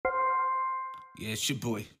Yeah, it's your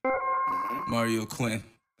boy, Mario Quinn.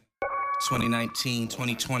 2019,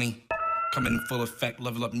 2020, coming in full effect,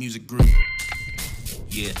 level up music group.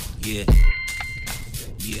 Yeah, yeah,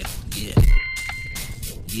 yeah, yeah,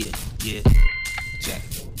 yeah, yeah. Check.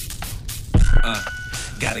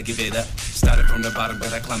 Gotta give it up. Started from the bottom,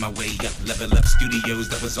 but I climb my way up. Level up studios,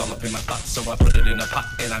 that was all up in my thoughts. So I put it in a pot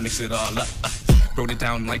and I mix it all up. Wrote it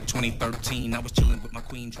down like 2013. I was chilling with my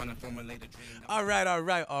queen, trying to formulate a dream. All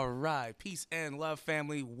right. Peace and love,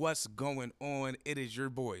 family. What's going on? It is your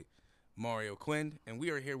boy, Mario Quinn, and we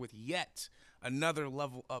are here with yet another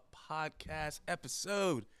Level Up podcast,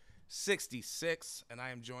 episode 66. And I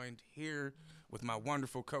am joined here with my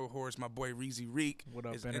wonderful co-host, my boy Reezy Reek. What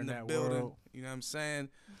up, is in the internet building. world? You know what I'm saying?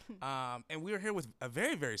 And we are here with a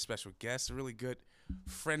very, very special guest, a really good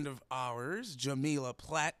friend of ours, Jameelah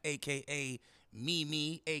Platt, a.k.a.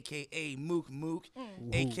 Mimi, a.k.a. Mook Mook,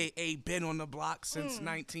 a.k.a. been on the block since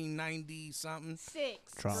 1990-something.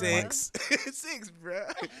 Six, bro.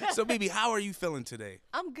 So, baby, how are you feeling today?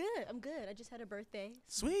 I'm good. I just had a birthday.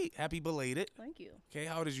 Sweet. Happy belated. Thank you. Okay,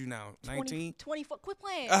 how old is you now? 19? 24. Quit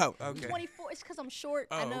playing. Oh, okay. 24. It's because I'm short.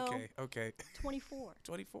 I Oh, know. okay. 24.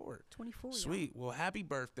 24. 24. Sweet. Well, happy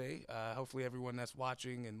birthday. Hopefully everyone that's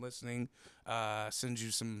watching and listening sends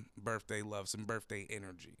you some birthday love, some birthday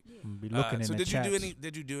energy. Be looking in So the chats.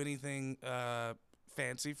 did you do anything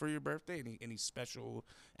fancy for your birthday? Any special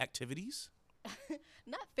activities?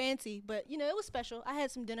 Not fancy, but it was special. I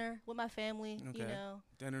had some dinner with my family. Okay.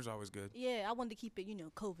 Dinner's always good. Yeah, I wanted to keep it,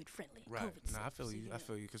 COVID friendly. Right. COVID No, I safe, feel so, you. I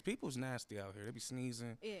feel you. Because people's nasty out here. They be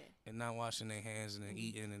sneezing Yeah. and not washing their hands and then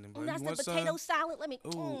eating and then Ooh, that's the potato salad. Let me.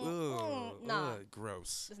 Nah,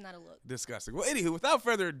 gross. it's not a look. Disgusting. Well, anywho, without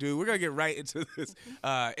further ado, we're gonna get right into this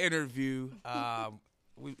interview.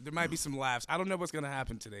 There might be some laughs. I don't know what's gonna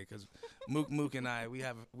happen today because Mook and I we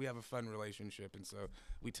have a fun relationship, and so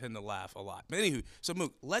we tend to laugh a lot. But anywho, so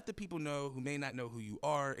Mook, let the people know who may not know who you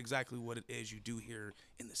are, exactly what it is you do here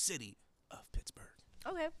in the city of Pittsburgh.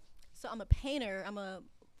 Okay. So I'm a painter. I'm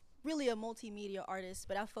really a multimedia artist,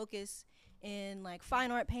 but I focus in like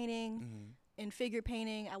fine art painting, in figure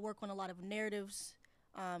painting. I work on a lot of narratives,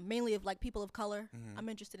 mainly of like people of color. I'm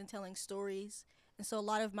interested in telling stories. And so a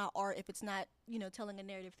lot of my art, if it's not, telling a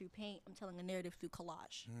narrative through paint, I'm telling a narrative through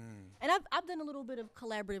collage. And I've done a little bit of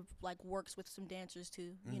collaborative like works with some dancers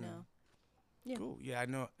too, Yeah. Cool. Yeah,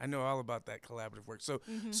 I know all about that collaborative work. So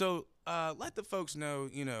let the folks know,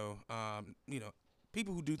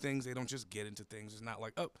 people who do things, they don't just get into things. It's not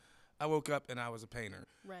like, oh, I woke up and I was a painter.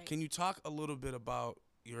 Right. Can you talk a little bit about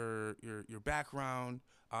your background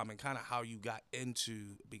and kind of how you got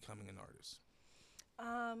into becoming an artist?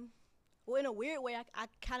 Well, in a weird way, I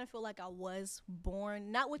kind of feel like I was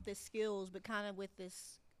born, not with the skills, but kind of with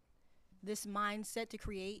this mindset to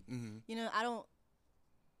create.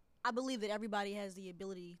 I believe that everybody has the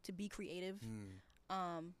ability to be creative.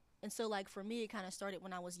 And so, like, for me, it kind of started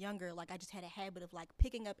when I was younger. Like, I just had a habit of, like,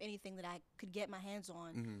 picking up anything that I could get my hands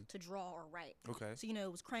on to draw or write. Okay. So,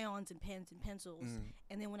 it was crayons and pens and pencils.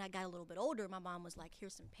 And then when I got a little bit older, my mom was like,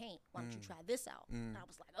 here's some paint. Why don't you try this out? And I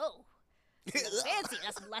was like, oh. Fancy.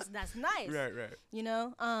 That's nice. Right.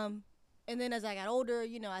 And then as I got older,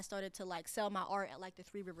 I started to like sell my art at like the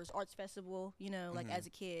Three Rivers Arts Festival, like as a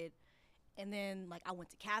kid. And then like I went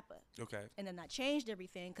to Kappa. Okay. And then that changed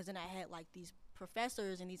everything because then I had like these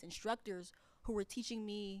professors and these instructors who were teaching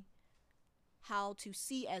me how to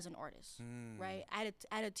see as an artist, right? I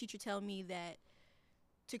had a teacher tell me that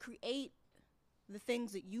to create the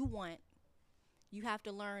things that you want, you have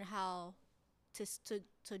to learn how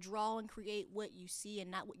to draw and create what you see and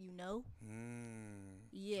not what you know.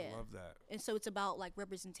 Yeah. I love that. And so it's about like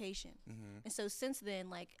representation. And so since then,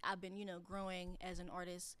 like I've been, growing as an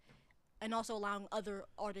artist and also allowing other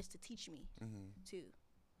artists to teach me too.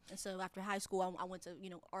 And so after high school, I went to,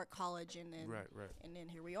 art college and then and then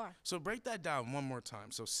here we are. So break that down one more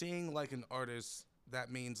time. So seeing like an artist, that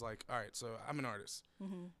means like, all right, so I'm an artist.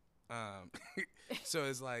 So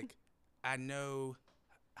it's like, I know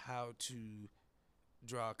how to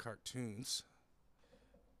draw cartoons,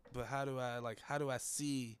 but how do I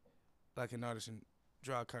see like an artist and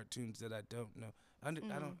draw cartoons that I don't know? I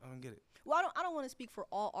don't get it. Well, I don't want to speak for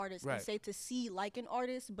all artists and Right. say to see like an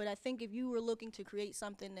artist, but I think if you were looking to create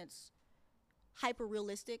something that's hyper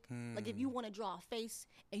realistic, like if you want to draw a face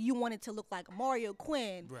and you want it to look like Mario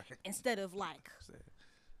Quinn Right. instead of like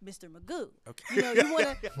Mr. Magoo. Okay. You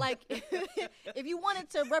want to like if you wanted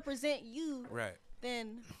to represent you, Right.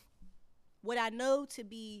 then what I know to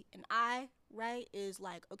be an eye, right, is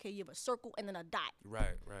like, okay, you have a circle and then a dot.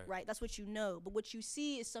 Right. Right? That's what you know. But what you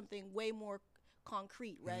see is something way more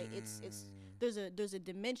concrete, right? It's there's a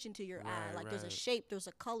dimension to your eye. Like there's a shape, there's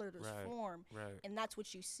a color, there's form, and that's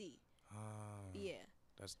what you see. Yeah.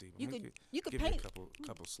 That's deep. You could give paint. me a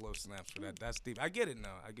couple slow snaps for that. That's deep. I get it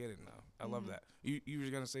now. I love that. You were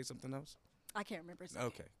gonna say something else? I can't remember.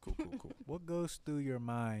 Okay, cool. What goes through your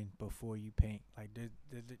mind before you paint? Like,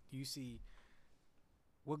 you see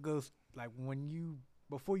what goes like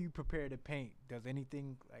before you prepare to paint? Does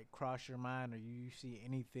anything like cross your mind, or you see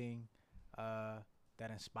anything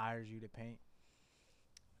that inspires you to paint?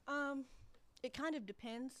 It kind of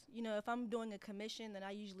depends. You know, if I'm doing a commission, then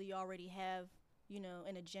I usually already have, you know,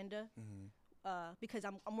 an agenda. Because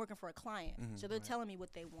I'm working for a client, so they're telling me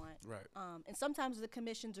what they want. Right. And sometimes the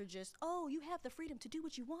commissions are just, oh, you have the freedom to do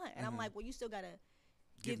what you want, and I'm like, well, you still gotta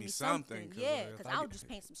give me something. Yeah, because I'll just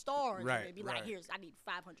paint some stars and be like, I need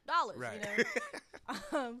 $500. Right. You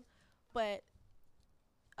know. But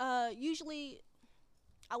usually,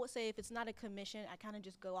 I would say if it's not a commission, I kind of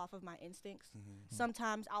just go off of my instincts.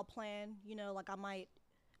 Sometimes I'll plan. You know, like I might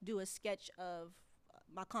do a sketch of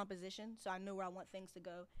my composition, so I know where I want things to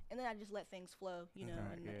go, and then I just let things flow, you know,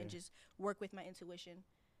 and just work with my intuition.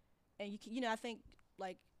 And you know, I think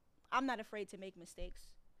like I'm not afraid to make mistakes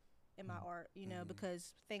in my art, you know,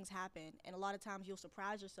 because things happen, and a lot of times you'll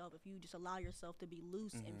surprise yourself if you just allow yourself to be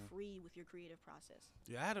loose and free with your creative process.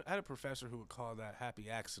 Yeah, I had a professor who would call that happy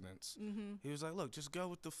accidents. He was like, look, just go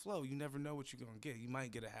with the flow. You never know what you're going to get. You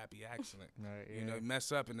might get a happy accident. You know, mess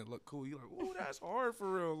up and it look cool. You're like, ooh, that's hard for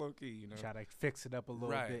real, low-key, you know. Try to fix it up a little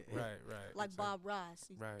bit. Right. Like Bob Ross.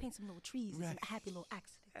 Paint some little trees and some happy little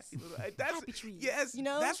accidents. Happy trees. Yes, you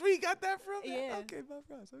know? That's where you got that from? Yeah. Okay, Bob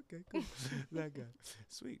Ross. Okay, cool. That guy.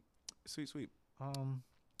 Sweet. See if I have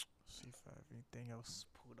anything else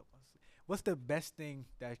pulled up. What's the best thing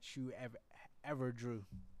that you ever drew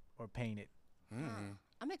or painted?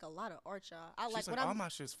 I make a lot of art, y'all. She's like all my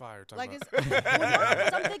shit's fire. Like it's,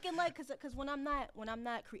 cause I'm thinking like, cause when I'm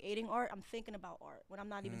not creating art, I'm thinking about art. When I'm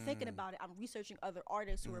not even thinking about it, I'm researching other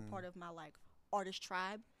artists who are part of my like artist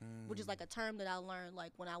tribe, which is like a term that I learned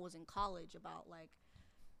like when I was in college about like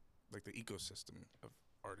the ecosystem of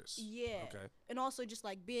artists. Yeah. Okay. And also just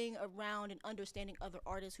like being around and understanding other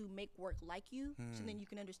artists who make work like you, so then you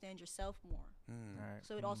can understand yourself more. Right.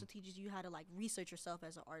 So it also teaches you how to like research yourself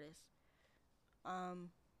as an artist. I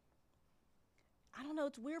don't know.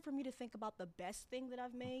 It's weird for me to think about the best thing that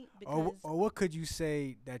I've made. Because or what could you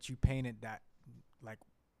say that you painted that like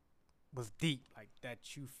was deep, like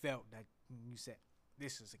that you felt that you said,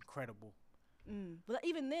 this is incredible. But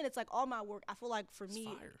even then, it's like all my work. I feel like for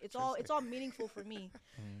me, it's all meaningful for me.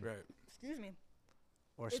 Right. Excuse me.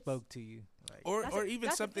 Or spoke to you, like, or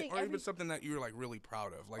even something, even something that you're like really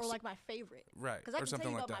proud of, like or like my favorite. Right. Because I can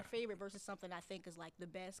tell you about my favorite versus something I think is like the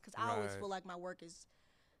best. Because I always feel like my work is.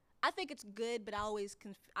 I think it's good, but I always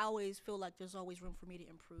feel like there's always room for me to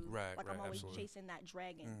improve. Right. Like I'm always chasing that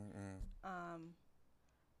dragon.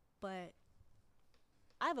 But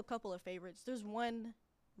I have a couple of favorites. There's one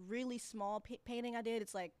really small painting I did.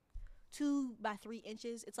 It's like 2 by 3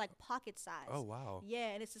 inches. It's like pocket size. Oh wow. Yeah,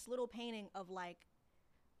 and it's this little painting of like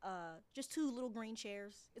just 2 little green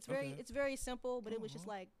chairs. It's very simple, but it was just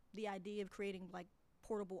like the idea of creating like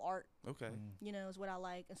portable art. Okay. You know, is what I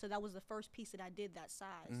like. And so that was the first piece that I did that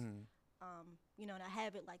size. You know, and I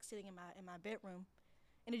have it like sitting in my bedroom,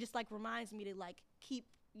 and it just like reminds me to like keep,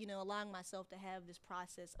 you know, allowing myself to have this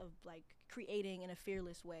process of like creating in a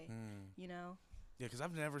fearless way. You know. Yeah, because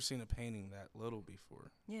I've never seen a painting that little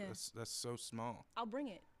before. Yeah. That's so small. I'll bring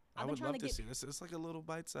it. I would love to see this. It's like a little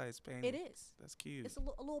bite-sized painting. It is. That's cute. It's a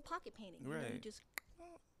little pocket painting. Right. You know, you just,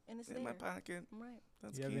 and it's in my pocket. Right.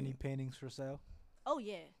 That's you cute. have any paintings for sale? Oh,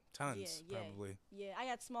 yeah. Tons, yeah, probably. Yeah, I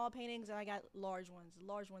got small paintings and I got large ones. The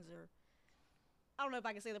large ones are, I don't know if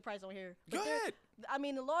I can say the price on here. Go ahead. I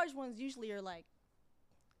mean, the large ones usually are like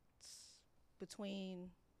between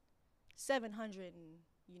 700 and,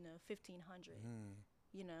 you know, 1,500.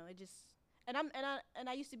 You know, it just, and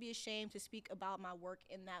I used to be ashamed to speak about my work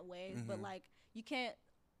in that way, but like you can't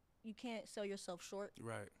sell yourself short.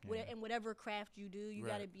 Right. In whatever craft you do, you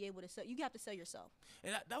got to be able to sell. You have to sell yourself.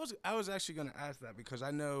 And I was actually going to ask that because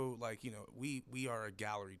I know, like, you know, we are a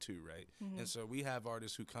gallery too, right? And so we have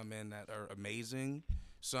artists who come in that are amazing.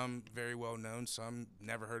 Some very well known. Some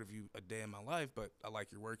never heard of you a day in my life, but I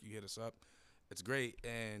like your work. You hit us up. It's great.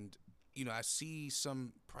 And you know, I see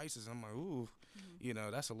some prices and I'm like, ooh, you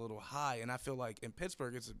know, that's a little high. And I feel like in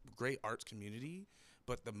Pittsburgh, it's a great arts community,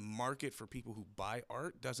 but the market for people who buy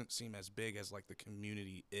art doesn't seem as big as like the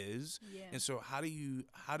community is. Yeah. And so how did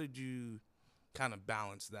you kind of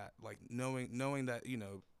balance that? Like knowing that, you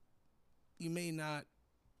know, you may not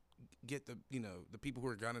get the the people who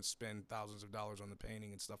are gonna spend thousands of dollars on the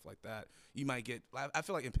painting and stuff like that. You might get. I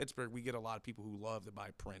feel like in Pittsburgh we get a lot of people who love to buy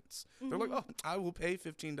prints. They're like, oh, I will pay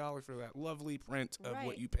 $15 for that lovely print of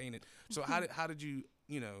what you painted. So how did you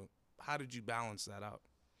how did you balance that out?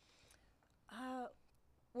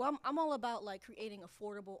 Well, I'm all about like creating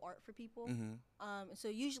affordable art for people. So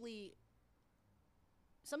usually,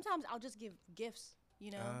 sometimes I'll just give gifts,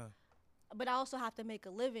 but I also have to make a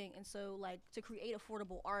living, and so like to create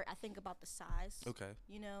affordable art, I think about the size. Okay.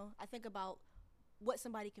 I think about what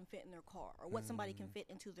somebody can fit in their car, or what somebody can fit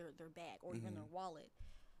into their bag, or even their wallet.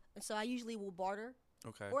 And so I usually will barter.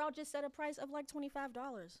 Okay. Or I'll just set a price of like $25.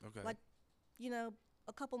 Okay. Like,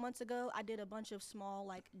 a couple months ago, I did a bunch of small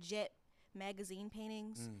like Jet magazine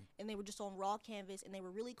paintings, and they were just on raw canvas, and they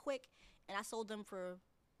were really quick, and I sold them for,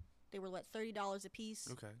 they were like $30 a piece.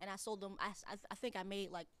 Okay. And I sold them, I think I made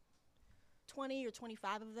like 20 or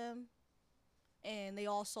 25 of them, and they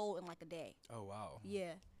all sold in like a day. Oh wow.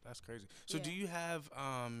 Yeah. That's crazy. So do you have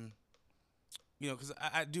because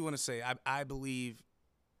I do want to say I believe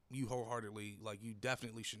you wholeheartedly, like you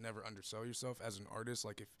definitely should never undersell yourself as an artist.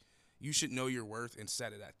 Like if you should know your worth and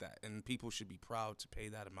set it at that, and people should be proud to pay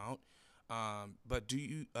that amount. But do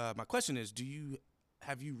you? My question is,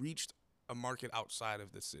 have you reached a market outside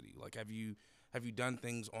of the city? Like, have you done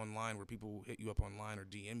things online where people hit you up online or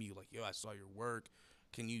DM you like, yo, I saw your work,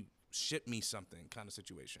 can you ship me something, kind of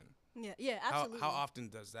situation? Yeah, absolutely. How often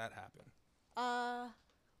does that happen? I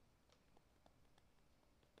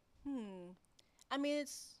mean,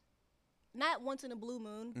 it's not once in a blue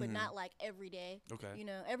moon, but not like every day. Okay.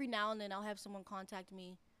 Every now and then I'll have someone contact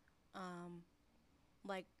me.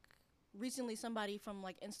 Like recently, somebody from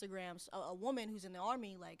like Instagram, a woman who's in the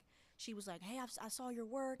Army, like she was like, "Hey, I saw your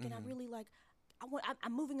work, and I really like,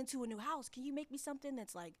 I'm moving into a new house. Can you make me something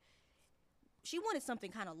that's like?" She wanted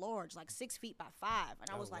something kind of large, like 6 feet by 5,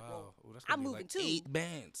 and I was like, "Well, I'm moving too." 8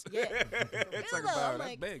 bands. Yeah, It's like, wow,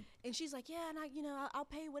 that's big. And she's like, "Yeah, and I'll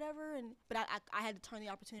pay whatever." But I had to turn the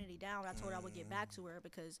opportunity down. I told her I would get back to her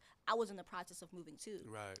because I was in the process of moving too.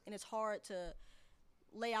 Right. And it's hard to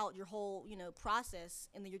lay out your whole process,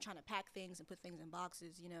 and then you're trying to pack things and put things in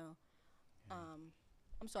boxes.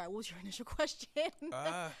 I'm sorry. What was your initial question?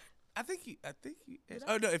 I think you.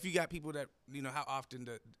 Oh no! If you got people that how often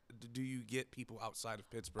do you get people outside of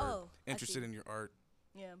Pittsburgh interested in your art?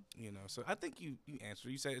 Yeah. So I think you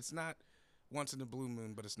answered. You said it's not once in a blue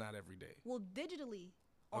moon, but it's not every day. Well, digitally,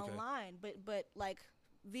 online, but like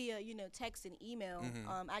via text and email.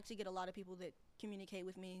 I actually get a lot of people that communicate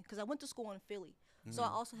with me because I went to school in Philly, so I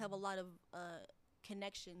also have a lot of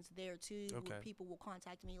connections there too. Where people will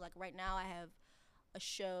contact me. Like right now, I have a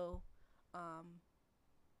show.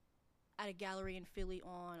 At a gallery in Philly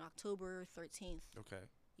on October 13th. Okay.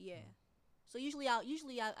 Yeah. So usually I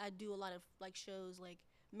do a lot of like shows like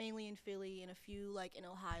mainly in Philly and a few like in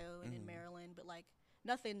Ohio and in Maryland, but like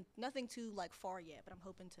nothing too like far yet, but I'm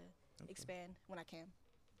hoping to expand when I can.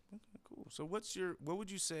 Okay, cool. So what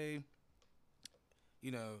would you say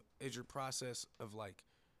is your process of like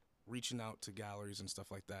reaching out to galleries and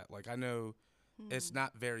stuff like that? Like I know it's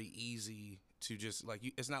not very easy to just like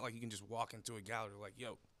it's not like you can just walk into a gallery like,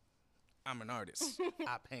 yo, I'm an artist.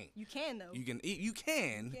 I paint. You can though. You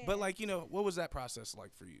can. But like, what was that process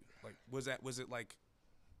like for you? Like, was it like,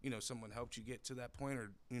 someone helped you get to that point,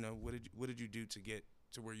 or what did you do to get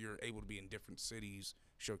to where you're able to be in different cities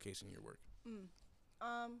showcasing your work?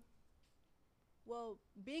 Well,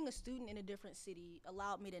 being a student in a different city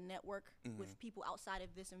allowed me to network with people outside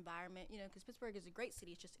of this environment. Because Pittsburgh is a great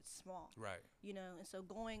city. It's small. Right. And so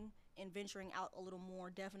going and venturing out a little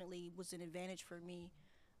more definitely was an advantage for me.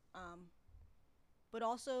 But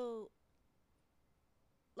also,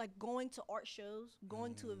 like going to art shows,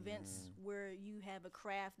 going to events where you have a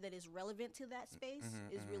craft that is relevant to that space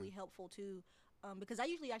is really helpful too. Because I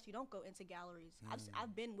usually actually don't go into galleries.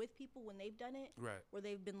 I've been with people when they've done it, right, where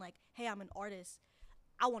they've been like, "Hey, I'm an artist.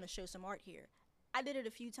 I want to show some art here." I did it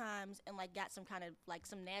a few times and like got some kind of like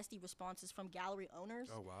some nasty responses from gallery owners.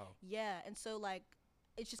 Oh wow. Yeah, and so like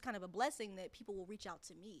it's just kind of a blessing that people will reach out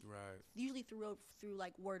to me. Right. Usually through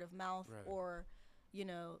like word of mouth, right, or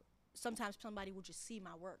sometimes somebody will just see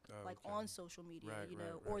my work on social media,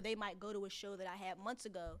 right, or they might go to a show that I had months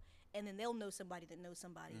ago, and then they'll know somebody that knows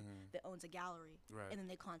somebody that owns a gallery, right, and then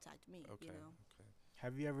they contact me. Okay.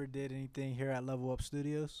 Have you ever did anything here at Level Up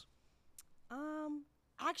Studios?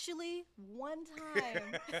 Actually, one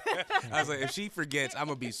time. I was like, if she forgets, I'm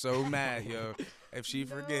gonna be so mad, yo. If she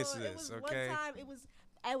forgets this, One time,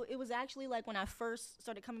 It was actually like when I first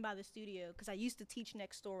started coming by the studio, because I used to teach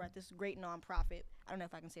next door at this great nonprofit. I don't know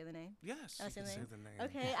if I can say the name. Yes, Can I you say can the say name? the name.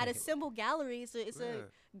 Okay, at a Symbol Gallery. So it's Yeah.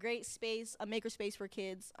 a great space, a maker space for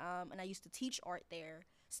kids. And I used to teach art there,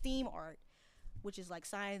 STEAM art, which is like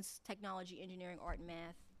science, technology, engineering, art, and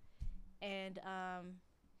math. And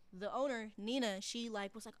the owner, Nina, she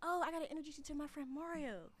like was like, oh, I gotta introduce you to my friend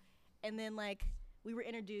Mario. And then like we were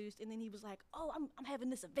introduced, and then he was like, oh, I'm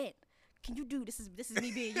having this event. Can you do this? Is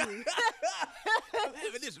me being you? I'm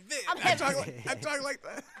having this event. I'm I'm talking like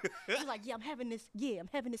that. He was like, I'm having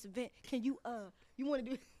this event. Can you you want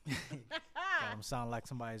to do? Sound like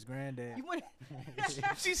somebody's granddad. You want?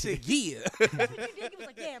 She said, yeah. He was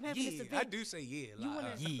like, yeah, I'm having this Yeah, event. I do say yeah. You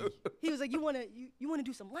wanna? Yeah. He was like, you wanna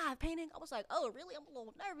do some live painting? I was like, oh, really? I'm a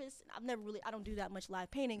little nervous. I don't do that much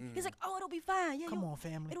live painting. He's like, oh, it'll be fine. Yeah, Come on,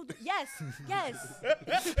 family. Yes.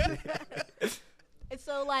 And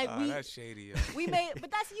so like That's shady. Yo. we made, but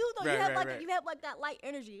that's you though. Right, You have right. you have like that light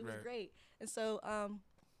energy. It was Right. great. And so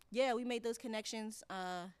yeah, we made those connections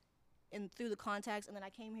and through the contacts, and then I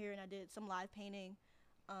came here and I did some live painting.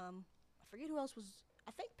 I forget who else was.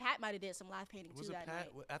 I think Pat might have did some live painting Was too it that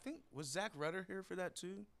Pat? night. I think was Zach Rudder here for that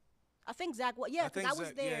too. I think Zach. Yeah, because I was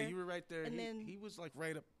Zach, there. Yeah, you were right there. and then he was like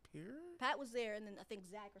right up here. Pat was there, and then I think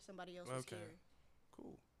Zach or somebody else was Okay. here.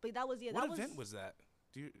 Cool. But that was What that event was that?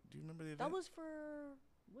 Do you remember the event? That was for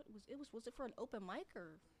was it for an open mic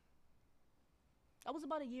or? That was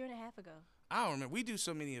about a year and a half ago. I don't remember. We do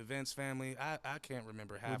so many events, family. I can't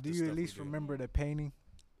remember half. Well, do the you stuff at least we do. remember the painting?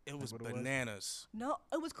 It was what it was? bananas. No,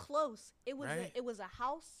 it was close. It was Right? it was a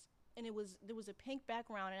house, and there was a pink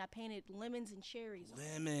background, and I painted lemons and cherries.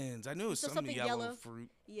 Lemons. I knew it was So some something yellow yellow.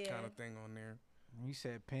 fruit Yeah. kind of thing on there. When you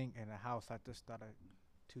said pink in a house, I just thought of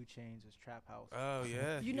 2 Chainz' Trap House. Oh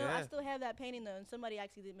yeah. You know, I yeah. still have that painting though, and somebody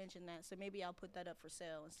actually did mention that, so maybe I'll put that up for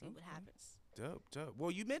sale and see what happens. Dope.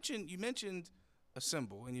 Well, you mentioned a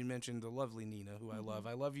symbol, and you mentioned the lovely Nina, who I love.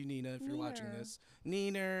 I love you, Nina, if you're watching Nina. this.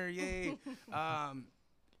 Nina, yay.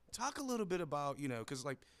 Talk a little bit about, because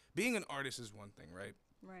like being an artist is one thing, right?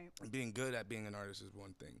 Right. And being good at being an artist is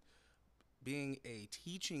one thing. Being a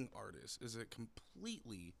teaching artist is a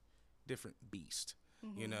completely different beast,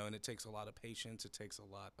 and it takes a lot of patience. It takes a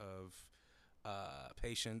lot of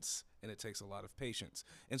patience, and it takes a lot of patience.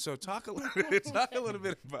 And so talk a little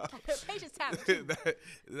bit about Patience time.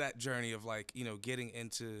 that journey of like, getting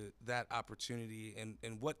into that opportunity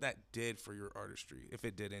and what that did for your artistry, if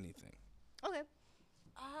it did anything. Okay.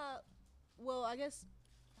 Well, I guess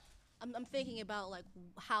I'm thinking about like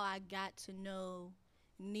how I got to know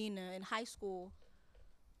Nina in high school.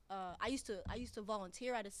 I used to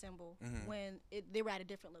volunteer at a symbol when they were at a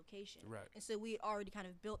different location. Right. And so we had already kind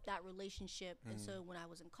of built that relationship. And so when I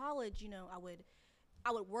was in college,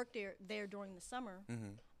 I would work there during the summer.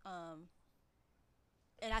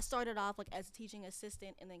 And I started off like as a teaching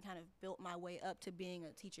assistant, and then kind of built my way up to being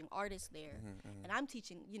a teaching artist there. And I'm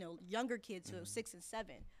teaching, younger kids who are 6 and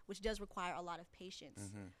 7, which does require a lot of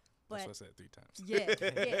patience. But That's what I said 3 times.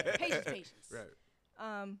 yeah, patience.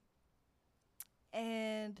 Right.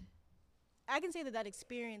 And I can say that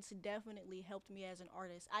experience definitely helped me as an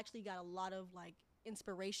artist. I actually got a lot of like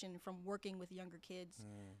inspiration from working with younger kids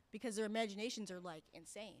because their imaginations are like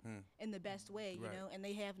insane in the best way, Right. and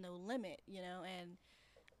they have no limit, and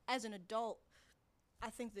as an adult, I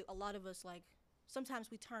think that a lot of us like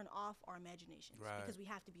sometimes we turn off our imaginations Right. because we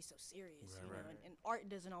have to be so serious, Right. and art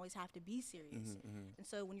doesn't always have to be serious. And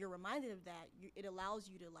so when you're reminded of that, it allows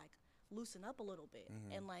you to like loosen up a little bit.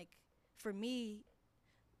 And like for me,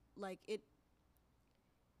 like it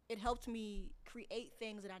helped me create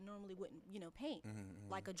things that I normally wouldn't, paint.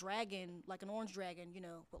 Like a dragon, like an orange dragon,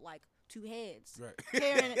 with like 2 heads.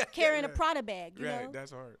 Right. Carrying a Prada bag, you Right. know?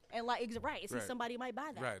 That's hard. And like, right. So Right. somebody might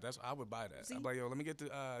buy that. Right. I would buy that. See? I'm like, yo, let me get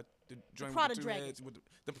the joint Prada with the 2 dragon. heads with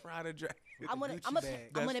the Prada dragon. I'm gonna Gucci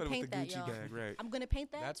bag. That's for paint the that, Gucci y'all. bag, right. I'm gonna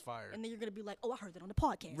paint that. That's fire. And then you're gonna be like, oh, I heard that on the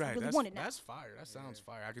podcast. Right. I really that's, want it now. That's fire. That sounds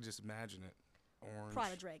fire. I could just imagine it. Orange.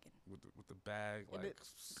 Prada dragon. With the bag, And like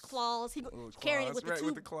the claws. He little carrying it claws, with the right, two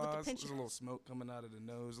with the claws. pinch- There's a little smoke coming out of the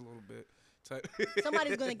nose a little bit.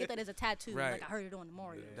 Somebody's gonna get that as a tattoo. Right. Like I heard it on the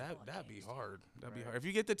Mario. That'd be podcast. hard. That'd be hard. If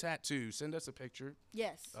you get the tattoo, send us a picture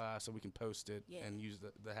Yes. so we can post it Yeah. and use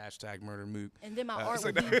the hashtag MurderMook. And then my it's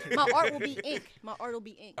art will like be my art will be ink. My art will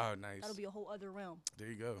be ink. Oh, nice. That'll be a whole other realm. There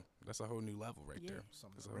you go. That's a whole new level right Yeah. there.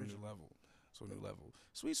 That's a whole new level. So new level.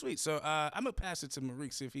 Sweet. So I'm gonna pass it to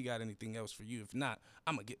Marique, see if he got anything else for you. If not,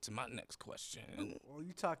 I'm gonna get to my next question. Well,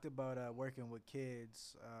 you talked about working with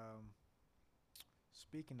kids.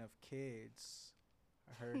 Speaking of kids,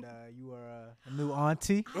 I heard you are a new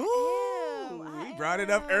auntie. Ooh, we brought it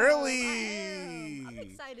up early. I'm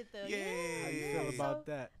excited though. Yeah. How you feel So, about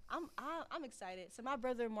that? I'm excited. So my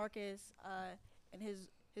brother Marcus and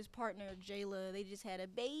his partner Jameelah, they just had a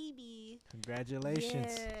baby.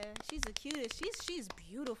 Congratulations. Yeah, she's the cutest. She's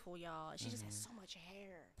beautiful, y'all. She just has so much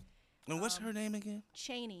hair. And what's her name again?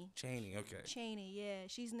 Cheney. Cheney. Okay. Cheney, yeah.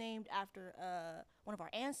 She's named after one of our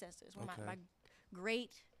ancestors, one of Okay. my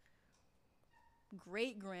great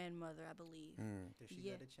grandmother, I believe. Did she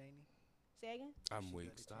Yeah. go to Cheney? Say again? I'm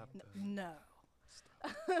weak. Stop. No.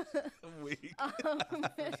 I'm weak.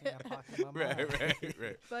 First thing that popped in my mind.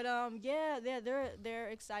 Right. But yeah, they're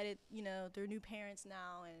excited. You know, they're new parents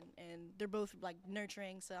now, and they're both like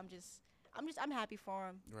nurturing. So I'm happy for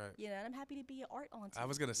them. Right. You know, and I'm happy to be an art auntie. I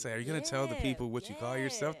was gonna say, are you gonna tell the people what you call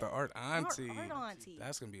yourself, the art auntie? Art auntie.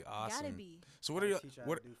 That's gonna be awesome. Gotta be. So what are you? Teach her how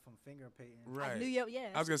What? to do from finger painting. Right. Yeah.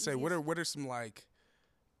 I was gonna say, easiest. what are some like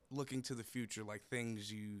looking to the future, like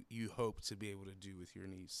things you hope to be able to do with your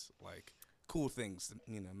niece, like cool things that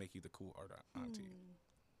make you the cool art auntie.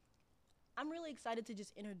 I'm really excited to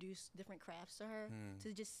just introduce different crafts to her,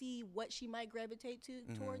 to just see what she might gravitate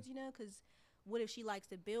towards, because what if she likes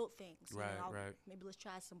to build things? You know, Right. Maybe let's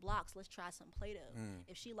try some blocks. Let's try some Play-Doh.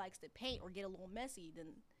 If she likes to paint or get a little messy, then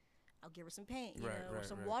I'll give her some paint, or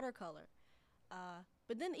some watercolor.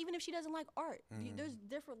 But then even if she doesn't like art, there's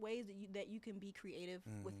different ways that you can be creative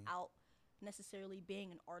without necessarily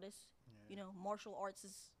being an artist. Yeah. You know, martial arts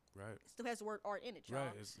Right. still has the word art in it, y'all.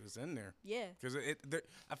 Right. It's in there. Yeah. Because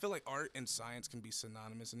I feel like art and science can be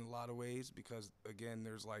synonymous in a lot of ways because, again,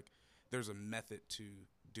 there's a method to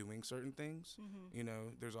doing certain things. You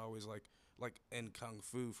know, there's always like in Kung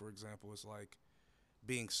Fu, for example, it's like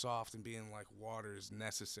being soft and being like water is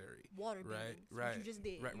necessary. Water right? bending. Right. What you just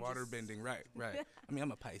did. Right. You Water just- bending. Right. I mean,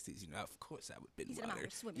 I'm a Pisces, of course I would bend He said, "I'm out water. here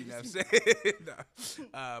swimming." You know what I'm saying?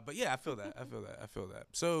 No. But yeah, I feel that.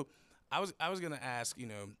 So I was gonna ask,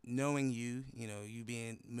 knowing you, you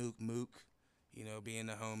being Mook, being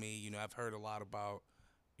a homie, I've heard a lot about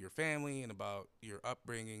your family and about your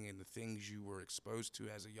upbringing and the things you were exposed to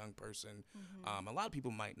as a young person. A lot of people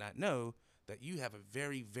might not know that you have a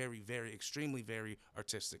very, very, very, extremely, very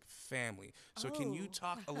artistic family. So can you Oh.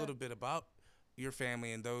 talk a little bit about your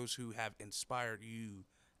family and those who have inspired you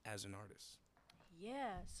as an artist?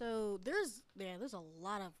 Yeah, so there's a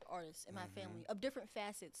lot of artists in my family of different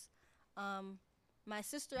facets. My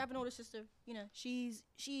sister, I have an older sister.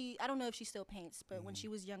 She I don't know if she still paints, but when she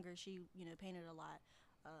was younger, she painted a lot.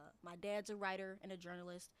 My dad's a writer and a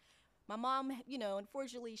journalist. My mom,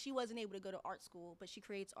 unfortunately, she wasn't able to go to art school, but she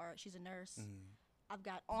creates art. She's a nurse. I've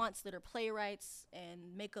got aunts that are playwrights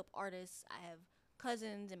and makeup artists. I have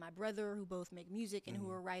cousins and my brother who both make music and who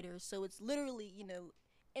are writers. So it's literally,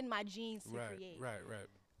 in my genes to create. Right.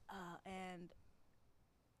 And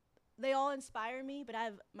they all inspire me, but I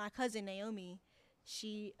have my cousin Naomi,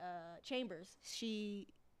 she Chambers. She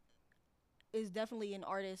is definitely an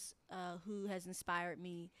artist who has inspired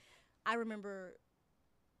me. I remember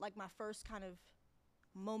like my first kind of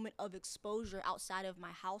moment of exposure outside of my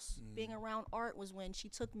house being around art was when she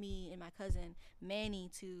took me and my cousin Manny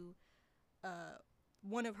to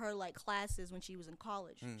one of her like classes when she was in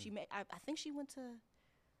college. I think she went to,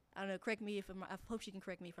 I don't know, correct me if I hope she can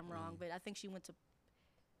correct me if I'm wrong, but I think she went to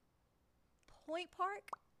Point Park.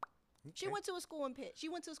 Okay. She went to a school in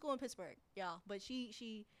Pittsburgh, y'all. But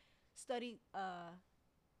she studied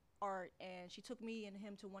art, and she took me and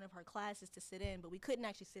him to one of her classes to sit in, but we couldn't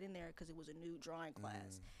actually sit in there because it was a new drawing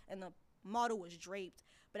class, and the model was draped.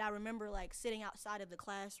 But I remember like sitting outside of the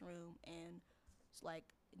classroom and like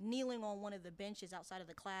kneeling on one of the benches outside of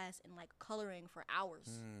the class and like coloring for hours.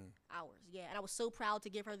 Yeah, and I was so proud to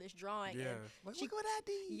give her this drawing. Yeah. And Like, she, look what I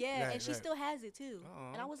did. yeah, Right, and she right. still has it too.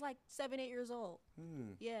 Aw. And I was like 7-8 years old.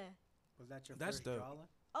 Yeah. Was that your That's first dope. drawing?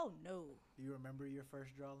 Oh no. Do you remember your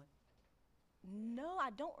first drawing? No,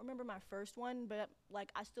 I don't remember my first one, but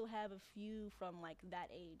like I still have a few from like that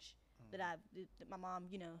age that my mom,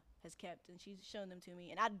 has kept, and she's shown them to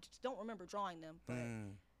me, and I just don't remember drawing them, but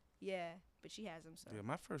yeah, but she has them. So Yeah,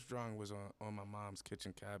 my first drawing was on my mom's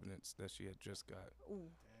kitchen cabinets that she had just got ooh.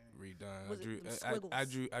 redone. Was I it drew. with I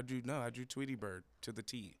squiggles? drew Tweety Bird to the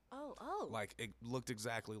T. Oh. Like it looked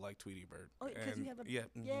exactly like Tweety Bird. Oh, because you have a yeah,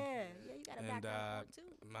 yeah, you got a And background art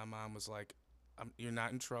too. my mom was like, "You're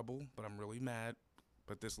not in trouble, but I'm really mad.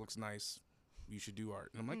 But this looks nice. You should do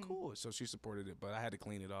art." And I'm like, "Cool." So she supported it, but I had to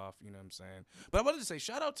clean it off. You know what I'm saying? But I wanted to say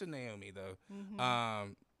shout out to Naomi though.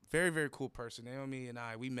 Very, very cool person. Naomi and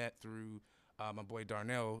we met through my boy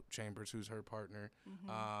Darnell Chambers, who's her partner.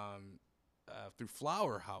 Through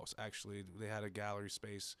Flower House, actually, they had a gallery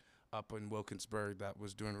space up in Wilkinsburg that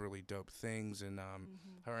was doing really dope things, and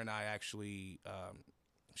her and I actually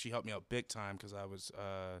she helped me out big time because I was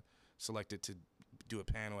selected to do a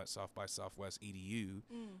panel at South by Southwest EDU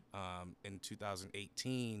in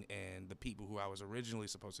 2018, and the people who I was originally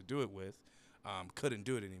supposed to do it with couldn't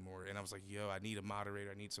do it anymore. And I was like, yo, I need a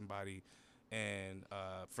moderator. I need somebody. And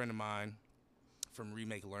a friend of mine from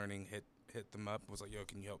Remake Learning hit them up, was like, yo,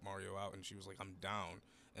 can you help Mario out? And she was like, I'm down.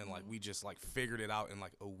 And like we just like figured it out in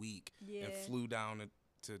like a week and flew down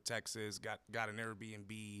to Texas, got an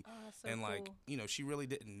Airbnb, so and like cool. you know, she really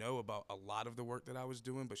didn't know about a lot of the work that I was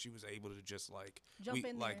doing, but she was able to just like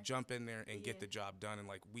jump in there and get the job done. And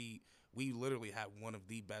like we literally had one of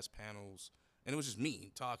the best panels, and it was just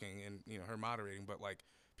me talking and you know her moderating, but like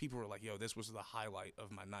people were like, yo, this was the highlight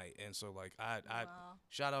of my night. And so like I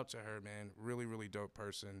shout out to her, man. Really, really dope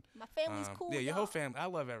person. My family's cool. Yeah, your whole family. I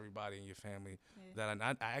love everybody in your family that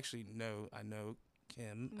I actually know. I know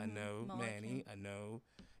Kim, I know Mama Manny, Kim. I know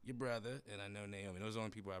your brother, and I know Naomi. Those are the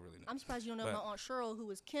only people I really know. I'm surprised you don't know my Aunt Cheryl, who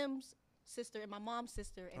was Kim's sister and my mom's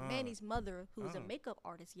sister, and Manny's mother, who was a makeup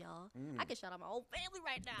artist, y'all. I can shout out my whole family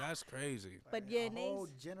right now. That's crazy. But yeah, a whole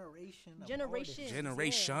generation. Generations.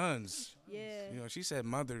 Yeah. You know, she said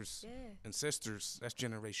mothers and sisters. That's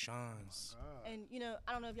generations. And you know,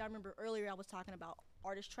 I don't know if y'all remember earlier I was talking about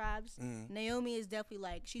artist tribes. Naomi is definitely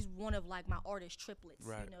like, she's one of like my artist triplets.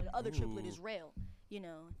 Right. You know, the other triplet is Rail. You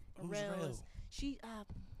know, and Who's Rail Rail? is she.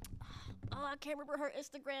 I can't remember her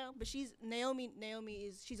Instagram, but she's Naomi.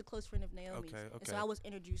 She's a close friend of Naomi's. Okay. And so I was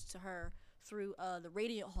introduced to her through the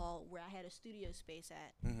Radiant Hall where I had a studio space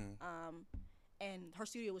at. And her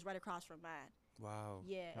studio was right across from mine. Wow.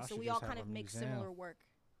 Yeah. Y'all So should we all just kind have of a make museum. similar work.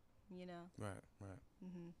 You know. Right.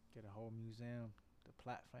 Get a whole museum, the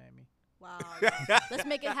Platt family. Wow. Let's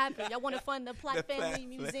make it happen. Y'all want to fund the Platt Family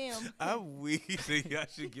Museum? I'm weak. Y'all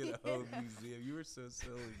should get a whole museum. You were so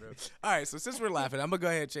silly, bro. All right, so since we're laughing, I'm going to go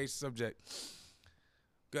ahead and change the subject.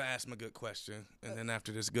 Go ask him a good question. And then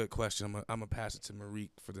after this good question, I'm going to pass it to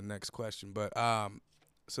Marique for the next question. But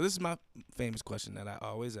so this is my famous question that I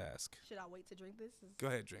always ask. Should I wait to drink this? Go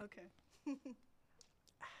ahead, drink. Okay.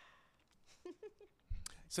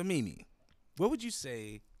 So, Mimi, what would you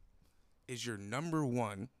say is your number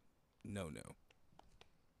one no-no?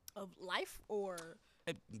 Of life or?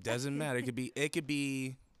 It doesn't matter. It could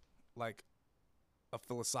be like a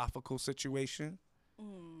philosophical situation.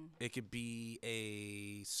 It could be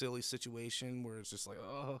a silly situation where it's just like,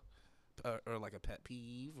 or like a pet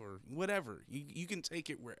peeve or whatever. You can take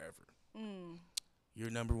it wherever. Your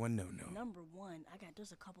number one no-no. Number one,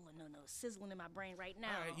 there's a couple of no-nos sizzling in my brain right now.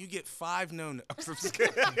 All right, you get 5 no-nos.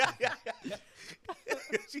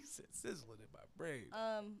 She said sizzling in my brain.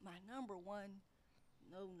 My number one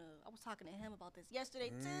no. I was talking to him about this yesterday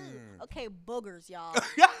too. Okay, boogers, y'all.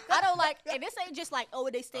 I don't like, and this ain't just like, oh,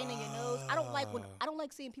 they staying in your nose. I don't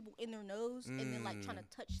like seeing people in their nose and then like trying to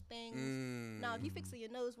touch things. Now, if you fixing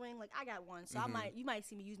your nose ring, like I got one, so you might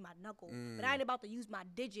see me use my knuckle, but I ain't about to use my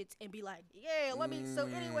digits and be like, yeah, let me. So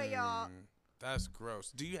anyway, y'all. That's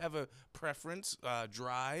gross. Do you have a preference?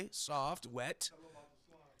 Dry, soft, wet?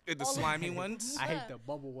 The slimy ones? I hate the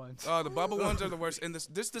bubble ones. Oh, the bubble ones are the worst. And the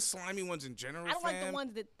slimy ones in general, I don't fam. like the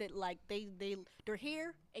ones that like they're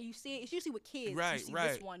here and you see it. It's usually with kids. Right, you see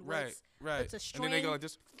right, this one where it's a string. And then they go like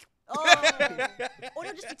this. Oh. Or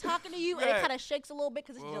they'll just be talking to you and it kind of shakes a little bit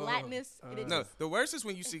because it's gelatinous. And it No, just, the worst is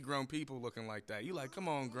when you see grown people looking like that. You like, come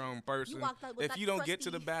on, grown person. walked out with If that you don't get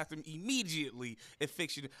to the crusty- bathroom immediately, it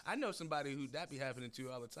fixes you. I know somebody who that be happening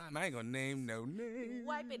to all the time. I ain't gonna name no name.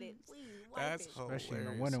 wiping it, please. Wipe That's it. hilarious. Especially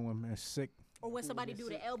in the winter when they're sick. Or when somebody do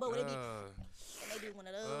the elbow, and they do one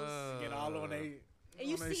of those. Get all on they. And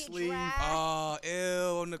you on their see it sleeve. dry. Oh,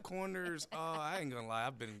 ew, on the corners. Oh, I ain't gonna lie.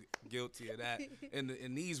 I've been guilty of that.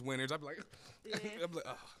 In these winters, I'd be like, I'm like,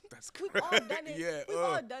 oh, that's We've great. all done it. Yeah, We've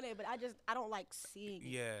all done it, but I don't like seeing it.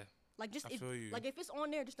 yeah. Like just I feel you. like if it's on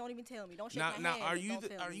there, just don't even tell me. Don't shake Now, my hand. are but you don't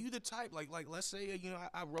tell me. the type like let's say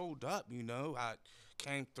I rolled up, I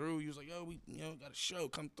came through. You was like, yo, we got a show,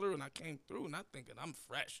 come through, and I came through, and I'm thinking I'm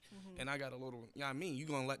fresh, and I got a little, you know what I mean? You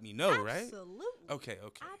gonna let me know, right? Absolutely. Okay.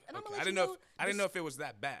 And I'ma Okay. let I didn't you know. know I didn't know if it was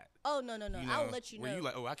that bad. Oh no. You I'll know, let you know. Where you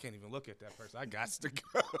like, oh, I can't even look at that person. I got to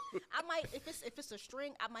go. I might if it's a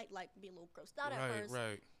string, I might like be a little grossed out at first.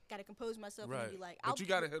 Right. Gotta compose myself Right. and be like, But you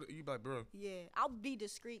gotta hit. You be like, bro. Yeah, I'll be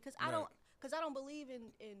discreet because Right. I don't believe in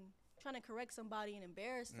trying to correct somebody and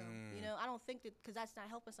embarrass them. You know, I don't think that because that's not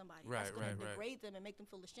helping somebody. Right, That's gonna right, right. degrade them and make them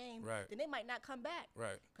feel ashamed. Right. Then they might not come back.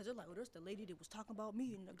 Right. Because they're like, oh, there's the lady that was talking about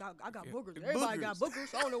me and I got boogers. Boogers. Everybody got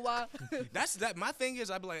boogers. I don't know why. That's that. My thing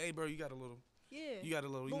is, I'd be like, hey, bro, you got a little. Yeah. You got a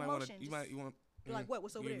little. You Little might want to. motion, You just- want. You're like, what?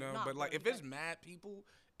 What's over you there? know, Nah, but like bro, if you it's got it. mad people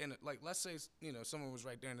and like let's say someone was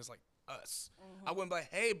right there and it's like us. I wouldn't be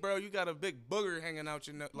like, hey, bro, you got a big booger hanging out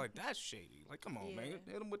your nose. Like, that's shady. Like, come on, man.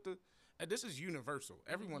 Hit them with the. This is universal.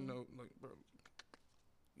 Everyone know, like, bro,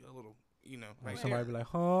 you a little, Like somebody be like,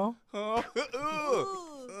 huh?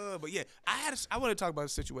 But yeah, I want to talk about a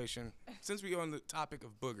situation since we are on the topic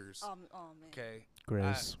of boogers. Oh man. Okay.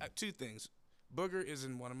 Gross. Two things. Booger is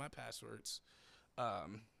in one of my passwords,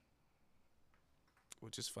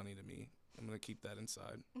 which is funny to me. I'm gonna keep that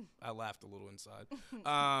inside. I laughed a little inside.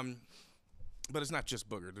 But it's not just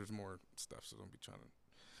booger. There's more stuff, so don't be trying to.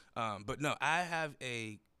 But no, I have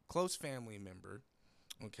a close family member,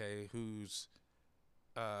 okay, whose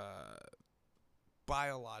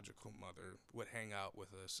biological mother would hang out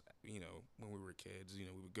with us, when we were kids. We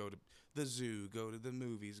would go to the zoo, go to the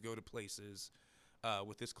movies, go to places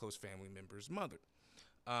with this close family member's mother.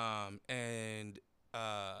 And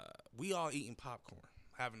we all eating popcorn,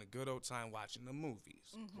 having a good old time watching the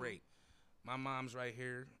movies. Great. My mom's right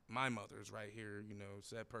here. My mother's right here.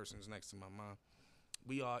 Said person's next to my mom.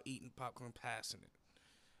 We all eating popcorn, passing it.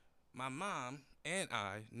 My mom and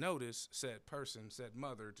I noticed said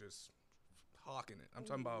mother just hawking it. I'm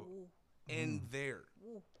talking about in there.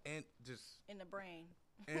 And just in the brain.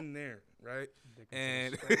 In there, right?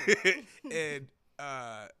 And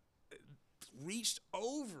reached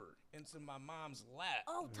over into my mom's lap.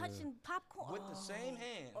 Oh, touching popcorn. With the same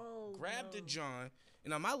hand. Oh, grabbed the John.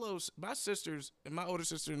 My sisters and my older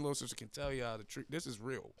sister and little sister can tell y'all the truth. This is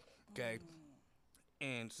real, okay?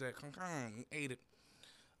 And said, come, ate it.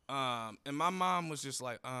 And my mom was just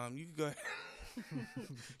like, you can go ahead.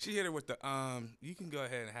 She hit her with the, you can go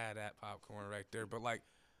ahead and have that popcorn right there. But like,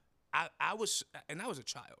 I was a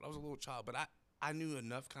child. I was a little child, but I knew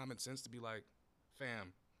enough common sense to be like,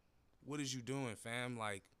 fam, what is you doing, fam?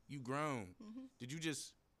 Like, you grown. Did you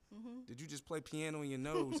just play piano in your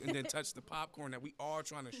nose and then touch the popcorn that we all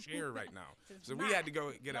trying to share right now? So we had to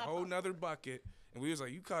go get a whole nother bucket, and we was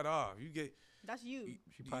like, you cut off. You get. That's you.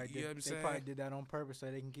 She probably did. They probably did that on purpose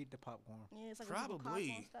so they can keep the popcorn. Yeah, it's like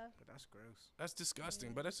probably. Stuff. But that's gross. That's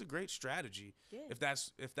disgusting. But that's a great strategy. Yeah. If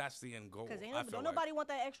that's the end goal. Because don't nobody want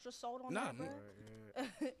that extra salt on that, bro.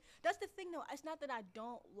 Right. That's the thing, though. It's not that I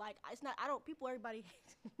don't like. It's not. I don't. Everybody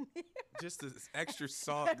hates. Just the extra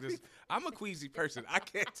salt. I'm a queasy person. I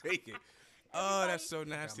can't take it. Oh, that's so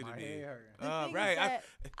nasty to me. Right.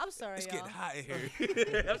 I'm sorry, it's y'all. getting hot in here.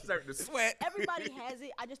 I'm starting to sweat. Everybody has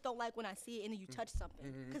it. I just don't like when I see it and then you touch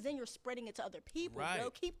something, because then you're spreading it to other people. Right.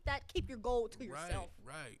 Bro. Keep your goal to yourself.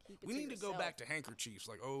 Right. We need to go back to handkerchiefs,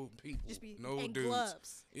 like old people. Just be and dudes.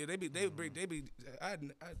 Gloves. Yeah, they be.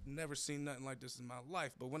 I'd never seen nothing like this in my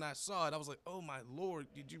life, but when I saw it, I was like, oh my Lord,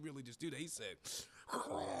 did you really just do that? He said.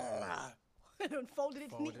 And folded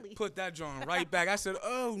it neatly. Put that John right back. I said,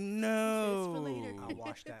 "Oh no!" I'll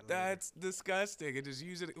wash that later. That's disgusting. And just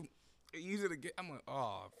use it again. I'm like,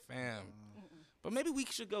 "Oh, fam." But maybe we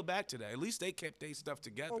should go back to that. At least they kept their stuff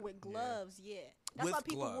together. Or with gloves, yeah. That's why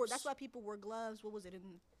people wore gloves. What was it in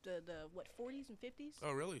the 40s and 50s?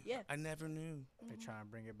 Oh, really? Yeah. I never knew. They're trying to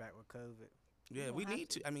bring it back with COVID. Yeah, we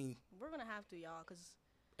need to. I mean, we're gonna have to, y'all, because.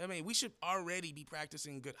 we should already be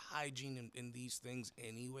practicing good hygiene in these things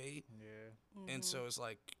anyway. Yeah. And so it's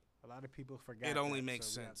like a lot of people forget. It only makes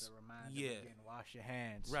sense. Yeah. Again, wash your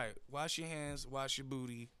hands. Right. Wash your hands. Wash your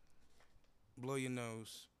booty. Blow your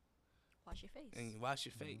nose. Wash your face. And wash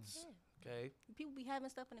your face. Yeah. Okay. People be having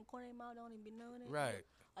stuff in the corner of their mouth, don't even be knowing it. Right.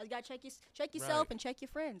 You gotta check yourself and check your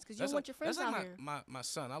friends, because you don't want your friends out here. My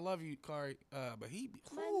son. I love you, Kari. But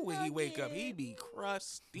when he wake up, he be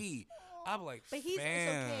crusty. I'm like, but it's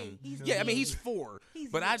okay. He's 4.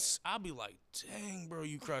 But I'll be like, dang, bro,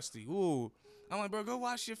 you crusty. Ooh. I'm like, bro, go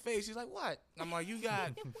wash your face. He's like, what? I'm like, you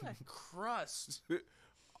got crust.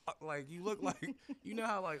 Like, you look like, you know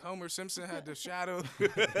how like Homer Simpson had the shadow?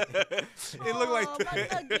 It looked like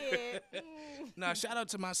that. Nah, shout out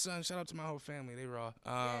to my son. Shout out to my whole family. They raw.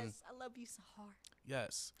 Yes, I love you so hard.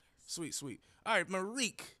 Yes. Sweet. All right,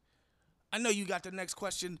 Marique, I know you got the next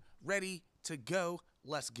question ready to go.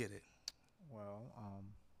 Let's get it. Well, let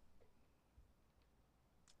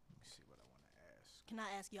me see what I want to ask. Can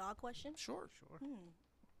I ask y'all a question? Sure.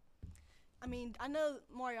 I mean,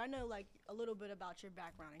 Mario, I know like a little bit about your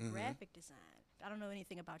background in graphic design. I don't know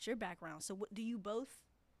anything about your background. So do you both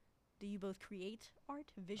create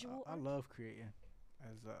art, visual art? I love creating.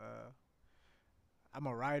 I'm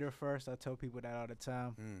a writer first. I tell people that all the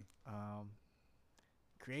time.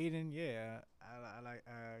 Creating, I like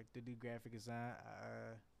to do graphic design.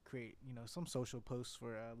 I create, some social posts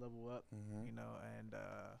for Level Up, and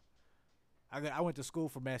I went to school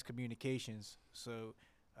for mass communications, so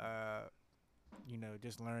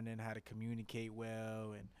just learning how to communicate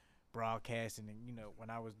well and broadcasting, and when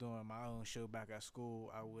I was doing my own show back at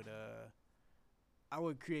school, I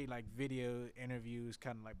would create like video interviews,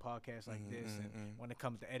 kind of like podcasts like this. And when it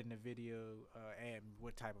comes to editing a video, add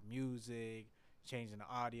what type of music, changing the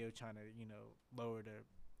audio, trying to lower the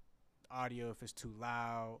audio if it's too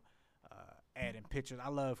loud, adding pictures. I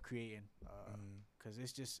love creating because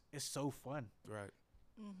it's so fun. Right.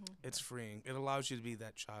 It's freeing. It allows you to be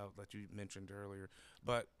that child that you mentioned earlier.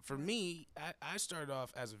 But for me, I started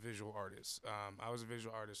off as a visual artist. I was a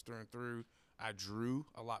visual artist through and through. I drew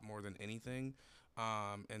a lot more than anything.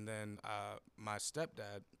 And then my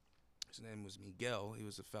stepdad, his name was Miguel. He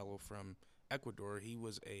was a fellow from Ecuador. He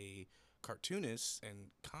was a cartoonist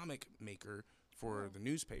and comic maker for the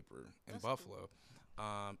newspaper in Buffalo.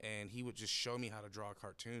 Cool. And he would just show me how to draw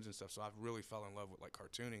cartoons and stuff. So I really fell in love with like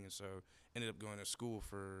cartooning, and so ended up going to school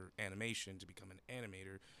for animation to become an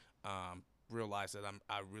animator. Realized that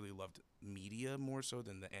I really loved media more so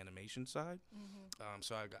than the animation side.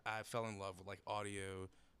 So I fell in love with like audio,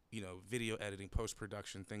 video editing,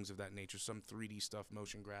 post-production, things of that nature, some 3D stuff,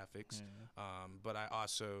 motion graphics. But I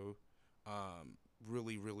also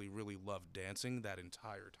really, really, really loved dancing that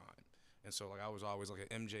entire time. And so, like, I was always, like,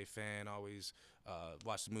 an MJ fan, always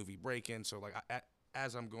watched the movie Breakin'. So, like,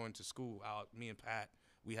 as I'm going to school, me and Pat,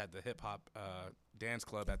 we had the hip-hop dance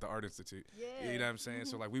club at the Art Institute. Yeah. You know what I'm saying?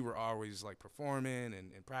 So, like, we were always, like, performing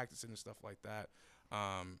and practicing and stuff like that.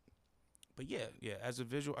 But, yeah, as a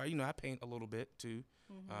visual, I paint a little bit, too.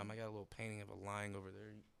 I got a little painting of a lion over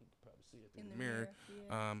there. You can probably see it through the mirror.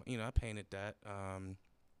 Yeah. I painted that.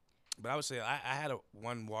 But I would say I had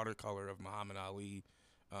one watercolor of Muhammad Ali.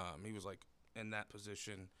 He was like in that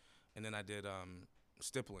position, and then I did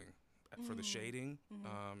stippling for the shading,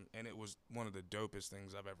 and it was one of the dopest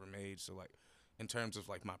things I've ever made. So like, in terms of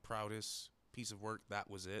like my proudest piece of work, that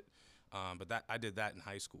was it. But I did that in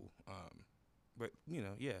high school. But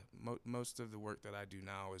most of the work that I do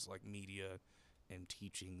now is like media and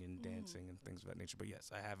teaching and dancing and things of that nature. But yes,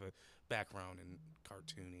 I have a background in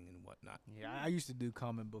cartooning and whatnot. Yeah, I used to do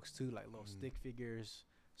comic books too, like little stick figures.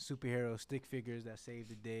 Superhero stick figures that save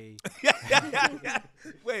the day.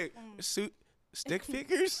 Wait, stick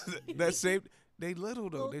figures that saved? They little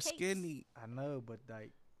though. They're skinny. I know, but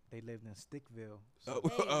like they lived in Stickville.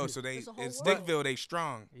 So so they in Stickville they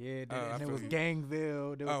strong. Yeah, and it was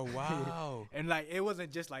Gangville. Wow. And like it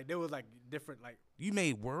wasn't just like there was like different like. You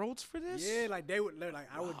made worlds for this? Yeah, like they would like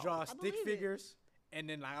I would draw stick figures. And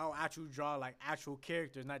then like I'll actually draw like actual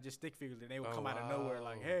characters, not just stick figures. And they would come out of nowhere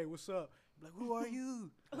like, "Hey, what's up?" Like, who are you?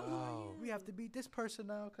 We have to beat this person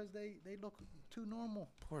now because they look too normal.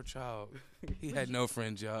 Poor child. He had no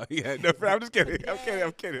friends, y'all. He had no friends. I'm just kidding.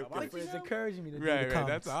 I'm kidding. My friends encouraging me to do the Right.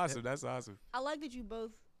 comments. That's awesome. I like that you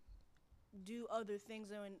both do other things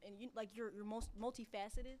though, and you like you're most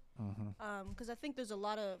multifaceted. Because I think there's a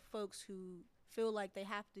lot of folks who feel like they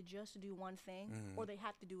have to just do one thing or they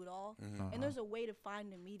have to do it all, and there's a way to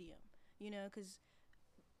find a medium. Because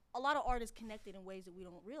a lot of art is connected in ways that we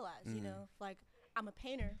don't realize. Like I'm a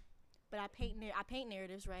painter, but I paint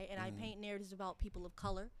narratives, right? And I paint narratives about people of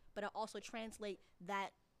color, but I also translate that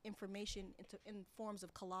information in forms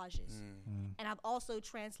of collages. And I've also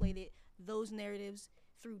translated those narratives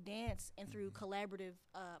through dance and through collaborative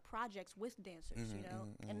projects with dancers,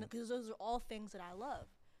 and because those are all things that I love.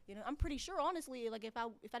 I'm pretty sure, honestly, like if I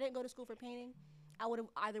didn't go to school for painting, I would have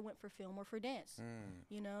either went for film or for dance.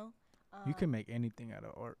 You can make anything out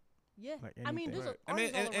of art. Yeah, like I mean, there's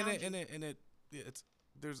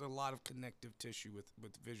there's a lot of connective tissue with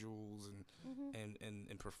visuals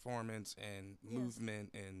and performance and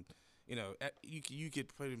movement, and you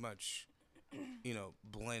could pretty much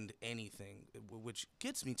blend anything, which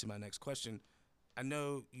gets me to my next question. I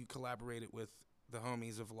know you collaborated with the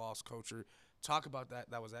homies of Lost Culture. Talk about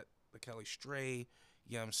that. That was at the Kelly Stray.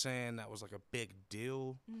 You know what I'm saying? That was like a big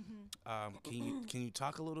deal. Can you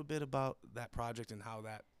talk a little bit about that project and how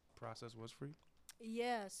that process was for you?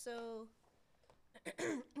 Yeah, so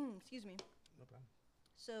excuse me. No problem.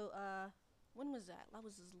 So when was that? That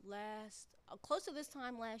was close to this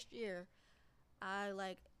time last year. I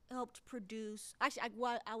helped produce. Actually,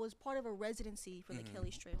 I was part of a residency for the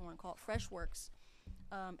Kelly Strayhorn called Freshworks.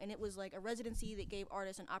 And it was like a residency that gave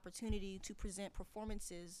artists an opportunity to present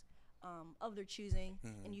performances of their choosing,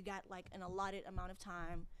 and you got like an allotted amount of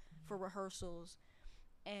time for rehearsals,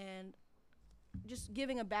 and just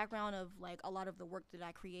giving a background of like a lot of the work that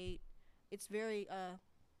I create. It's very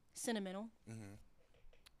sentimental,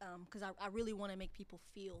 because I really want to make people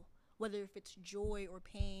feel, whether if it's joy or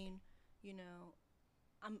pain.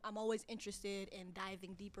 I'm always interested in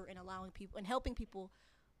diving deeper and allowing people and helping people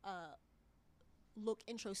look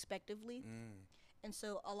introspectively. And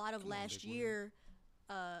so a lot of last year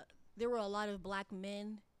there were a lot of black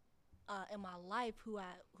men in my life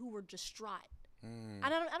who were distraught. I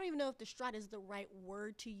don't even know if distraught is the right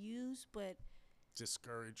word to use, but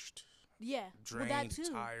discouraged. Yeah, Drained, well, that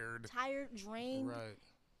too. tired, drained. Right.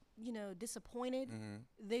 You know, disappointed.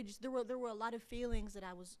 There were a lot of feelings that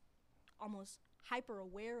I was almost hyper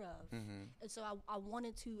aware of, and so I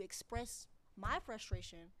wanted to express my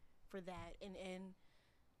frustration for that and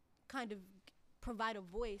kind of provide a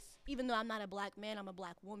voice. Even though I'm not a black man, I'm a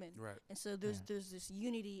black woman, right? And so there's this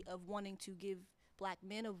unity of wanting to give black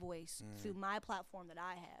men a voice through my platform that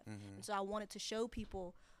I have, and so I wanted to show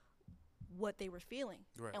people what they were feeling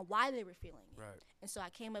and why they were feeling it. Right. And so I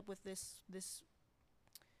came up with this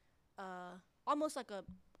almost like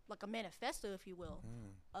a manifesto, if you will,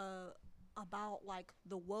 about like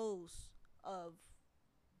the woes of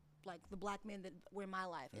like the black men that were in my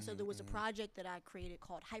life. And so there was a project that I created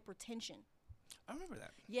called Hypertension. I remember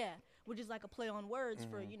that. Yeah, which is like a play on words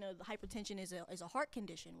for, you know, the hypertension is a heart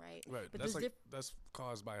condition, right? Right. But that's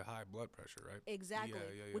caused by high blood pressure, right? Exactly.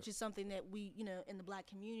 Yeah. Which is something that we, you know, in the black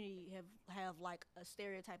community have like a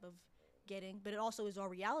stereotype of getting, but it also is our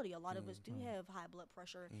reality. A lot of us do have high blood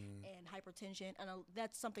pressure and hypertension, and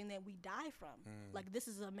that's something that we die from. Like, this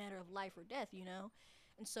is a matter of life or death, you know?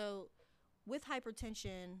 And so with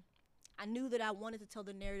hypertension, I knew that I wanted to tell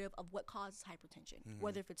the narrative of what causes hypertension,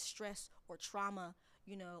 whether if it's stress or trauma,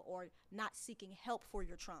 you know, or not seeking help for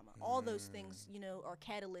your trauma. All those things, you know, are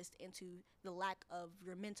catalyst into the lack of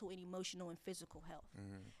your mental and emotional and physical health.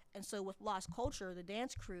 And so with Lost Culture, the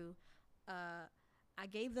dance crew, I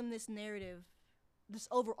gave them this narrative, this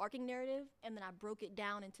overarching narrative, and then I broke it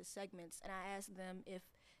down into segments, and I asked them if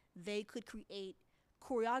they could create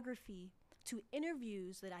choreography to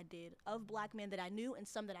interviews that I did of black men that I knew and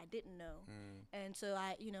some that I didn't know. And so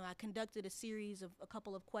I conducted a series of a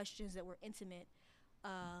couple of questions that were intimate.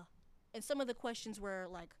 And some of the questions were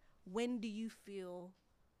like, when do you feel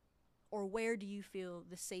or where do you feel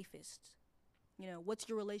the safest? You know, what's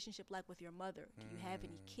your relationship like with your mother? Do you have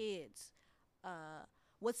any kids?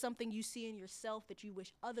 What's something you see in yourself that you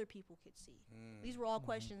wish other people could see? These were all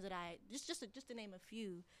questions that I, just to name a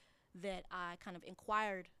few, that I kind of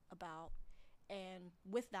inquired about. And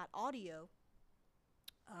with that audio,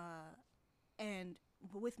 and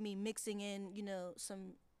with me mixing in, you know,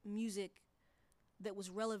 some music that was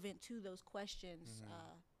relevant to those questions,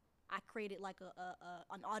 I created like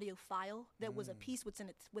an audio file that was a piece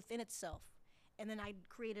within itself. And then I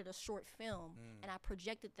created a short film, and I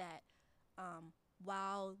projected that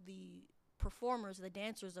while the performers, the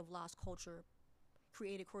dancers of Lost Culture,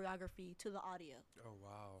 created choreography to the audio. Oh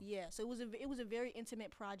wow! Yeah, so it was a very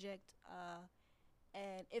intimate project,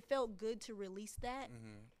 and it felt good to release that.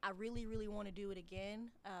 I really, really want to do it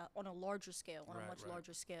again on a larger scale, on a much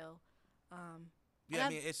larger scale. Yeah, I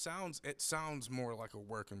mean, it sounds more like a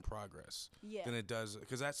work in progress than it does,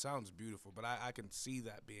 because that sounds beautiful. But I can see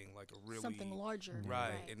that being like a really something larger,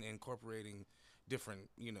 right? And incorporating different,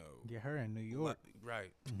 you know. Get her in New York,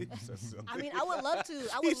 right? I mean, I would love to.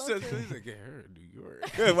 I would love to. He's like, get her in New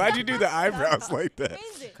York. Why'd you do the eyebrows like that?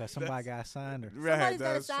 Because somebody got signed her. Right, somebody's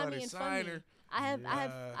got to sign me and fund me.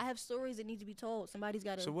 I have stories that need to be told. Somebody's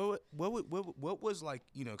got to. So what was like,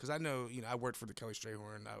 you know, because I know, you know, I worked for the Kelly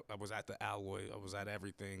Strayhorn. I was at the Alloy. I was at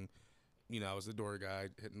everything. You know, I was the door guy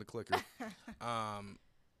hitting the clicker.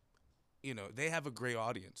 You know, they have a great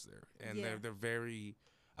audience there, and they're very.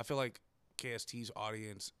 I feel like KST's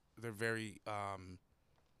audience, they're very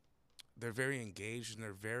engaged, and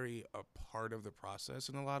they're very a part of the process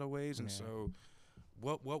in a lot of ways, and so.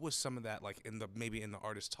 What was some of that, like, maybe in the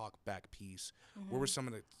artist talk back piece? What were some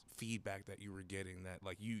of the feedback that you were getting that,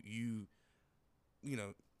 like, you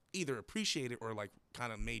know, either appreciated or like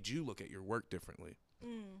kind of made you look at your work differently,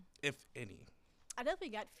 if any? I definitely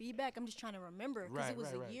got feedback. I'm just trying to remember, because it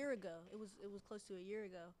was a year ago. It was close to a year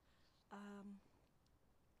ago.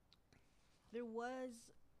 There was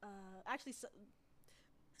actually,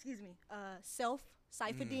 excuse me, Self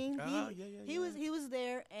Saifedean. He was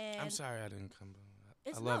there, and I'm sorry I didn't come.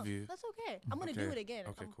 I no, love you. That's okay. I'm gonna do it again.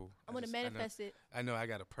 Okay, cool. I'm gonna manifest it. I know I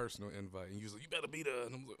got a personal invite, and you was like, "You better be there."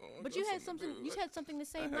 And I'm like, "Oh." But you had something. You had something the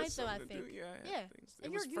same night, though. I think. Yeah.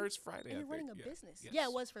 It was first Friday. And you're running a business. Yes. Yeah,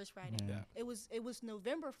 it was first Friday. Yeah. It was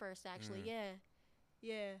November 1st, actually.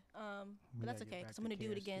 Yeah. But that's okay, because I'm gonna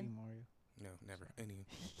do it again. No, never.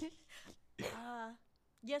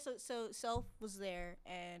 Yeah, so Self was there,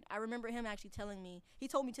 and I remember him actually telling me, he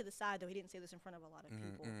told me to the side, though, he didn't say this in front of a lot of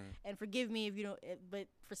people, and forgive me if you don't, but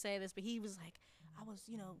for saying this, but he was like, I was,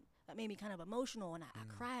 you know, that made me kind of emotional, and I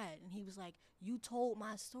cried, and he was like, you told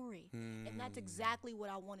my story, and that's exactly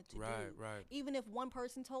what I wanted to do. Right. Even if one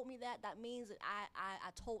person told me that means that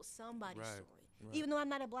I told somebody's story. Even though I'm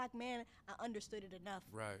not a black man, I understood it enough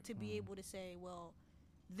to be Mm-hmm. able to say, well,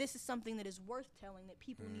 this is something that is worth telling, that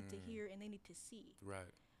people need to hear and they need to see.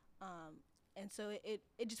 Right. And so it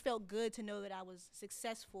just felt good to know that I was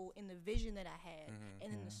successful in the vision that I had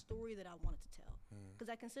and in the story that I wanted to tell. Because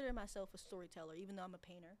I consider myself a storyteller, even though I'm a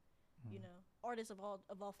painter. You know, artists of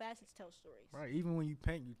all facets tell stories. Right. Even when you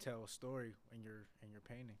paint, you tell a story in your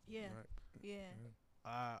painting. Yeah. Right.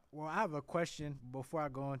 Yeah. Well, I have a question before I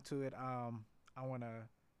go into it. I want to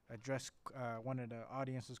address one of the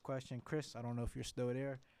audience's question. Chris, I don't know if you're still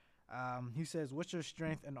there. He says, "What's your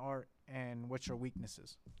strength in art and what's your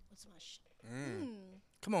weaknesses?" What's my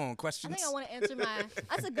Come on, I questions. think I want to answer my.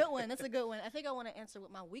 That's a good one. That's a good one. I think I want to answer what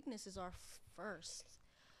my weaknesses are first.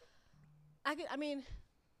 I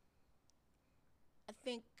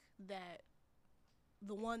think that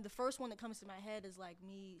the first one that comes to my head is like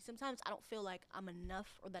me. Sometimes I don't feel like I'm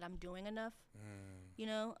enough or that I'm doing enough. You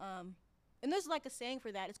know, and there's like a saying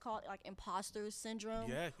for that. It's called like imposter syndrome.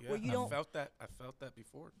 Yeah. Where you I don't. felt that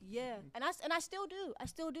before. Yeah, and I still do. I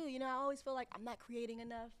still do. You know, I always feel like I'm not creating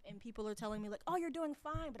enough, and people are telling me like, "Oh, you're doing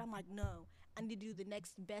fine," but I'm like, "No, I need to do the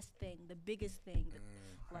next best thing, the biggest thing.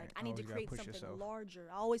 Like, I need to Always gotta create push something yourself. larger.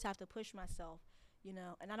 I always have to push myself, you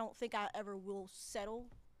know. And I don't think I ever will settle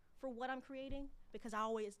for what I'm creating because I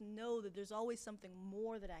always know that there's always something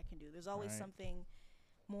more that I can do. There's always something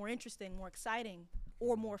more interesting, more exciting,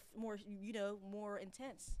 or more you know, more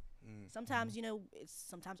intense. Sometimes, you know,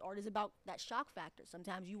 sometimes art is about that shock factor.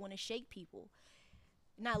 Sometimes you want to shake people.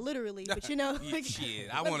 Not literally, but you know. like,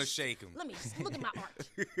 Shit, I want to shake him. Let me look at my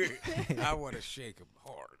art. I want to shake him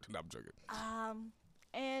hard. No, I'm joking.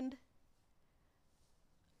 And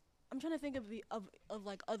I'm trying to think of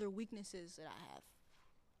like other weaknesses that I have.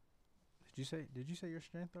 Did you say your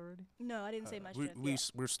strength already? No, I didn't say my strength.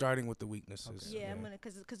 yet. We're starting with the weaknesses. Yeah, I'm gonna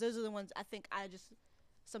because those are the ones I think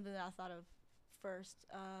something that I thought of first.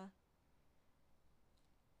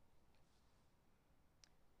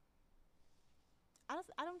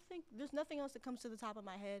 I don't think there's nothing else that comes to the top of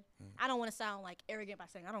my head. I don't want to sound like arrogant by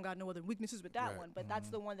saying I don't got no other weaknesses with that one, but that's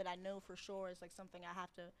the one that I know for sure is like something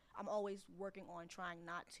I'm always working on trying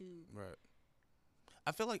not to. Right.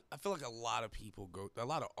 I feel like a lot of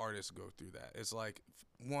artists go through that. It's like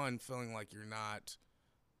one, feeling like you're not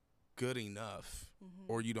good enough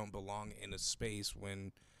or you don't belong in a space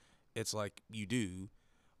when it's like you do.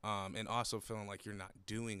 And also feeling like you're not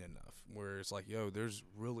doing enough, where it's like, yo, there's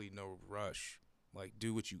really no rush. Like,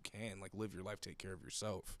 do what you can. Like, live your life, take care of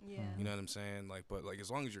yourself. Yeah. You know what I'm saying? Like, but like,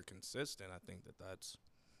 as long as you're consistent, I think that's.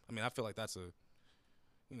 I mean, I feel like that's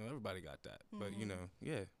everybody got that. But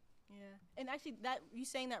yeah. Yeah, and actually, that you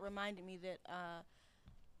saying that reminded me that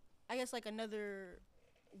I guess like another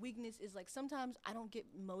weakness is like sometimes I don't get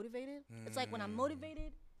motivated. It's like when I'm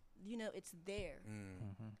motivated, you know, it's there.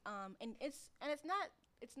 And it's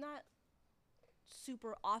not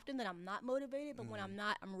super often that I'm not motivated, but when I'm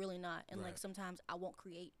not, I'm really not. And like sometimes I won't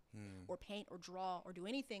create or paint or draw or do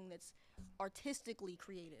anything that's artistically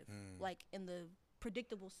creative, like in the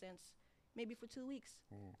predictable sense, maybe for 2 weeks.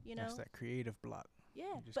 You know, That's that creative block. Yeah,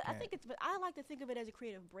 just but can't. but I like to think of it as a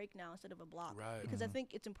creative break now instead of a block, Right. because I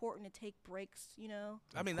think it's important to take breaks. You know.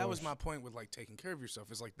 I mean, that was my point with like taking care of yourself.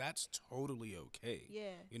 It's like that's totally okay.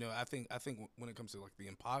 Yeah. You know, I think when it comes to like the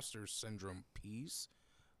imposter syndrome piece,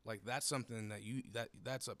 like that's something that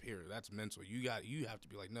that's up here. That's mental. You have to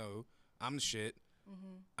be like, no, I'm the shit.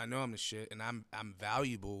 I know I'm the shit, and I'm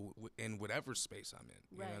valuable in whatever space I'm in.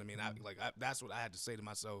 You know what I mean? That's what I had to say to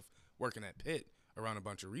myself working at Pitt around a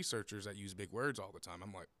bunch of researchers that use big words all the time.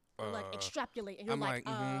 I'm like, like extrapolate, and you're I'm like,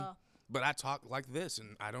 but I talk like this,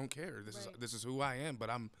 and I don't care. This is who I am. But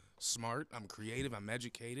I'm smart. I'm creative. I'm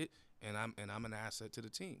educated, and I'm an asset to the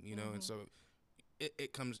team. You know, and so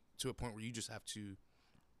it comes to a point where you just have to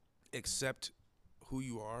accept who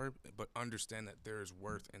you are, but understand that there is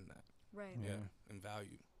worth in that. right. Yeah, and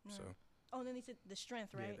value. So Oh, and then he said the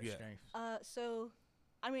strength, right? The Yeah. strength. So,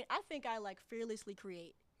 I mean, I think I like fearlessly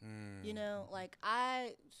create. Mm. You know, like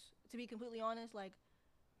to be completely honest, like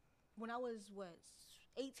when I was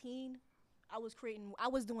 18, I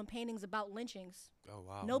was doing paintings about lynchings. Oh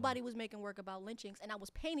wow. Nobody was making work about lynchings, and I was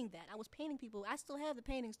painting that. I was painting people. I still have the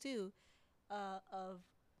paintings too, of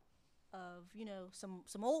you know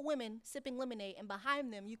some old women sipping lemonade, and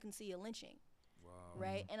behind them you can see a lynching. Wow.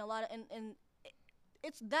 Right, and a lot of and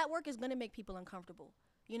it's that work is gonna make people uncomfortable.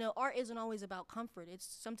 You know, art isn't always about comfort.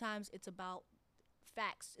 Sometimes it's about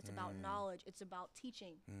facts. It's about knowledge. It's about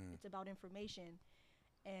teaching. It's about information.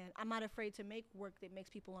 And I'm not afraid to make work that makes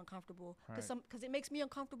people uncomfortable because it makes me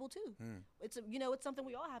uncomfortable too. It's it's something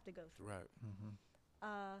we all have to go through. Right.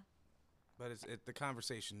 But the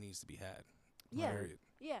conversation needs to be had. Yeah. Period.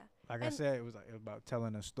 Yeah. Like I And- said, it was about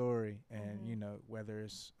telling a story, and Mhm. you know, whether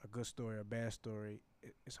it's a good story or a bad story,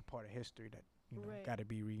 it's a part of history that Right. got to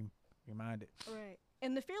be reminded. Right.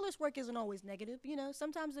 And the fearless work isn't always negative. You know,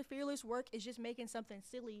 sometimes the fearless work is just making something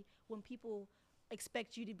silly when people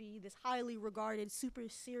expect you to be this highly regarded, super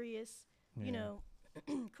serious, you Yeah. know,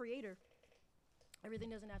 creator. Everything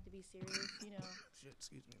doesn't have to be serious, you know. Shit,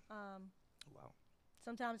 excuse me. Wow.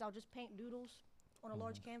 Sometimes I'll just paint doodles on a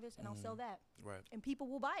large canvas and I'll sell that. Right. And people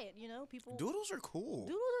will buy it, you know. People Doodles are cool.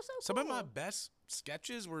 Doodles are so Some cool. of my best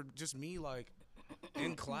sketches were just me like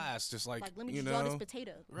in class, just like, Like, let me you just know, draw this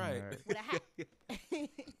potato right. Right. with a hat.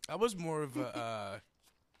 I was more of a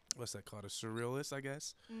what's that called? A surrealist, I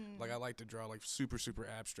guess. Mm. Like I like to draw like super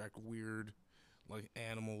abstract, weird, like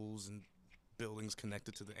animals and buildings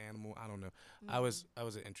connected to the animal. I don't know. I was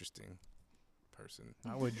an interesting person.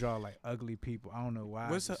 I would draw like ugly people. I don't know why.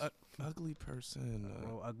 What's just an ugly person? a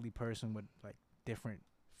real ugly person with like different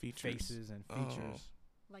Features. faces and features.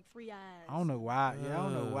 Like 3 eyes. I don't know why. Yeah, I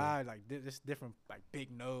don't know Oh. why. Like this different, like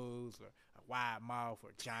big nose or a wide mouth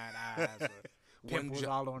or giant eyes or One pimples jo-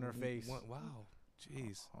 all on her face. Wow.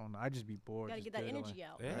 Jeez. I don't know. I just be bored. Gotta just get that doodling. energy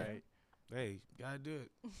out. Yeah. Right. Hey, gotta do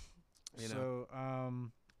it. You know.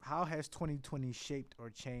 So, how has 2020 shaped or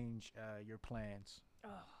changed your plans?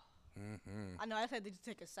 Mm-hmm. I know I had to just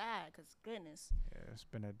take a side because goodness, Yeah, it's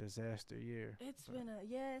been a disaster year. it's been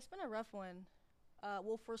a rough one.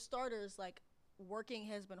 Well, for starters, like working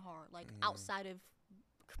has been hard. Like outside of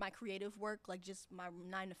my creative work, like just my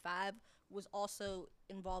 9 to 5 was also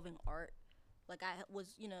involving art. Like I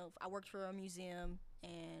was, you know, I worked for a museum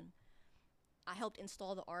and I helped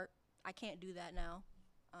install the art. I can't do that now.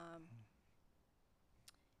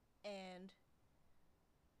 And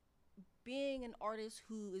being an artist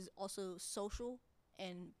who is also social,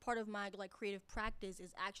 and part of my like creative practice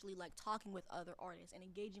is actually like talking with other artists and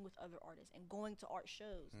engaging with other artists and going to art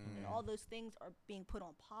shows, and all those things are being put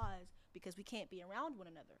on pause because we can't be around one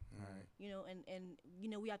another. Right. You know, and you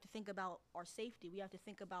know, we have to think about our safety, we have to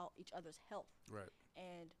think about each other's health, Right.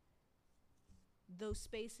 and those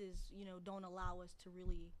spaces, you know, don't allow us to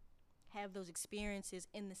really have those experiences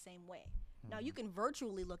in the same way. Now you can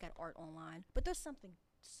virtually look at art online, but there's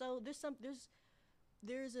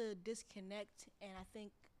a disconnect, and I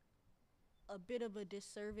think a bit of a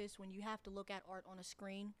disservice when you have to look at art on a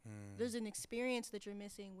screen. There's an experience that you're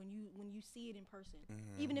missing when you see it in person,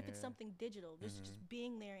 even if it's Yeah. something digital. There's just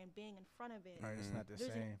being there and being in front of it. Right. It's not the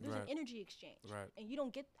There's same. an Right. energy exchange, Right. and you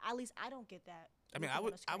don't get. At least I don't get that. I mean, looking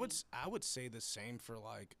on a I screen. would say the same for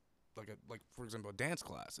like for example, a dance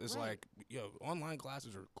class. It's Right. like, online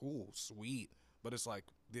classes are cool, sweet, but it's like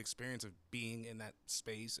the experience of being in that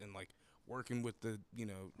space and like working with the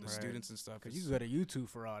Right. students and stuff. Cause is- you go to YouTube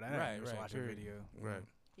for all that. Right, Just right, watch a period. video. Right.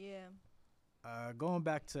 Yeah. Going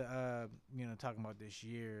back to talking about this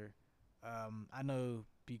year, I know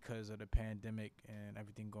because of the pandemic and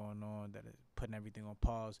everything going on that is putting everything on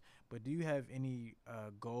pause. But do you have any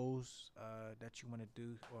goals that you want to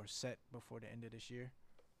do or set before the end of this year?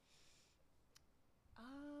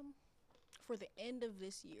 For the end of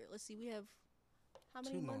this year, let's see. We have how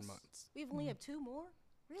many 2 more months? months. We only have 2 more.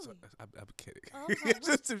 Really? So, I'm kidding. Oh,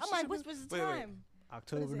 I'm like, what's the Wait, wait. time?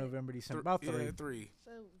 October, it? November, December, about 3. Yeah, 3.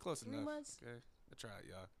 So Close 3 enough. months. Okay, I tried,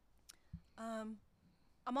 y'all.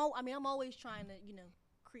 I'm always trying to,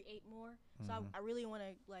 create more. So I really want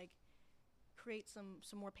to like create some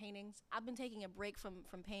more paintings. I've been taking a break from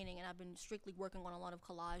painting, and I've been strictly working on a lot of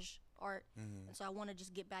collage art. And so I want to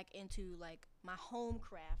just get back into like my home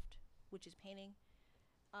craft, which is painting.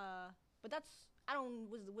 But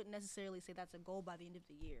wouldn't necessarily say that's a goal by the end of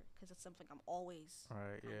the year, because it's something I'm always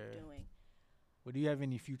Right, kind yeah. of doing. Well, do you have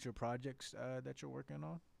any future projects that you're working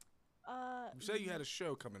on? You say you had a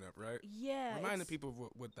show coming up, right? Yeah. Remind the it's- people of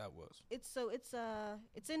what that was. It's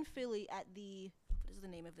in Philly at the, what is the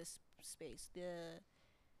name of this space?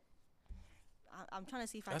 I'm trying to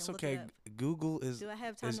see if I That's can look okay. it up. Google is. Do I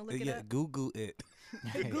have time to look it yeah, up? Google it.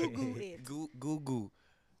 Google it. Google.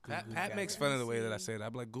 Pat got makes it. fun of the way that I See. say it.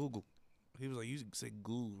 I'm like Google. He was like, you say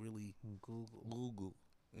Google really. Google. Google.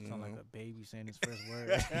 Sound like Mhm. a baby saying his first word.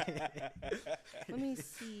 Let me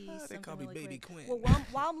see. They something call me really Baby quick. Quinn. Well,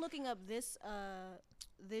 while I'm looking up this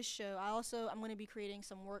show, I'm going to be creating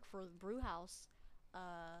some work for the Brew House.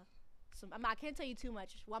 I can't tell you too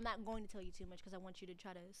much. Well, I'm not going to tell you too much because I want you to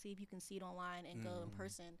try to see if you can see it online and go in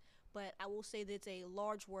person. But I will say that it's a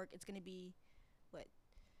large work. It's going to be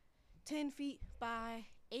 10 feet by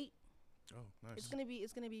 8. Oh, nice. It's gonna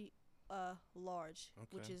be large,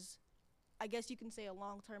 which Okay. is, I guess you can say, a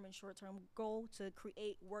long-term and short-term goal to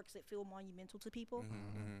create works that feel monumental to people.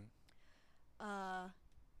 Mhm.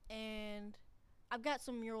 And I've got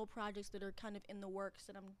some mural projects that are kind of in the works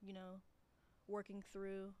that I'm, working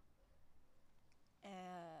through.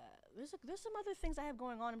 There's some other things I have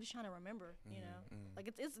going on. I'm just trying to remember, like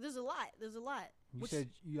it's there's a lot. You said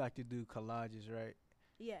you like to do collages, right?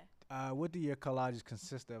 Yeah. What do your collages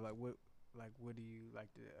consist of? Like what do you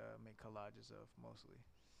like to make collages of mostly?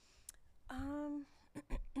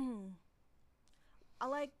 I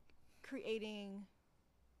like creating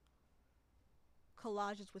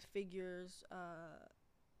collages with figures.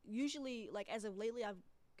 Usually, like as of lately, I've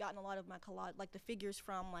gotten a lot of my collage, like the figures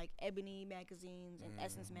from like Ebony magazines and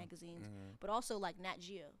Essence magazines, but also like Nat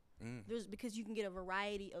Geo. There's because you can get a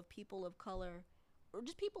variety of people of color, or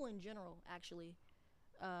just people in general, actually,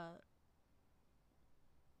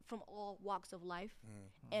 from all walks of life.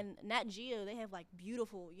 And Nat Geo, they have like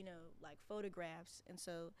beautiful, like photographs, and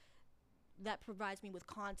so that provides me with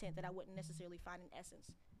content that I wouldn't necessarily find in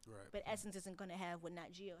Essence. Right. But Essence isn't going to have what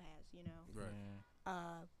Nat Geo has,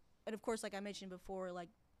 Right. And of course, like I mentioned before, like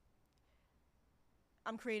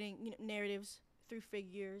I'm creating narratives through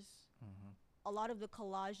figures. A lot of the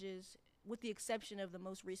collages, with the exception of the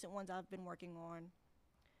most recent ones I've been working on,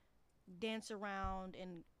 dance around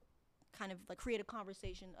and kind of like create a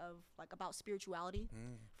conversation of like about spirituality.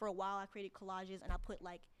 For a while, I created collages and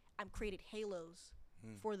I created halos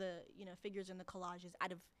for the figures in the collages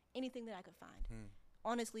out of anything that I could find.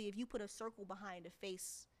 Honestly, if you put a circle behind a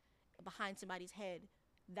face, behind somebody's head,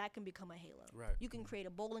 that can become a halo. Right. You can create a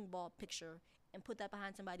bowling ball picture and put that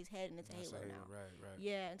behind somebody's head, and it's a halo now. Right.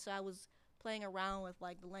 Yeah, and so I was playing around with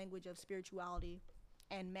like the language of spirituality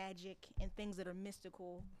and magic and things that are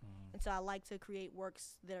mystical, and so I like to create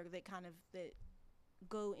works that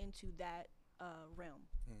go into that realm.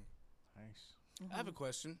 Nice. I have a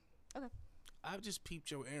question. Okay. I've just peeped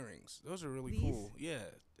your earrings. Those are really These? cool. Yeah.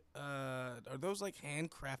 Are those like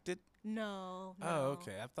handcrafted? No. Oh,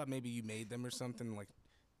 okay. I thought maybe you made them or something like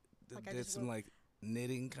Like I did just some wrote- like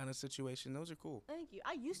knitting kind of situation. Those are cool. Thank you.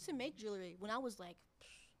 I used to make jewelry when I was like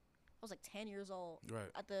 10 years old. Right.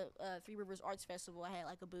 At the Three Rivers Arts Festival, I had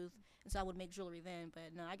like a booth, and so I would make jewelry then.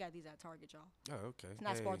 But no, I got these at Target, y'all. Oh, okay. It's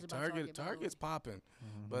not sponsored by Target, by the Target's way. popping.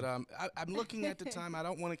 But I'm looking at the time. I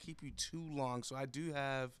don't want to keep you too long, so I do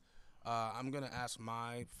have. I'm gonna ask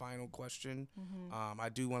my final question. I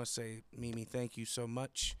do want to say, Mimi, thank you so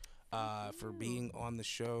much for being on the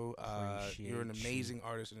show. You're an amazing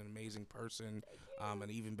artist and an amazing person, an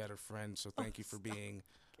even better friend. So thank you for being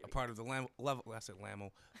a part of the Level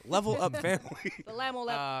Up family. The Lamo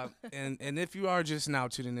Lab. And if you are just now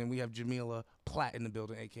tuning in, we have Jameelah Platt in the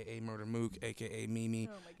building, aka Murder Mook, aka Mimi,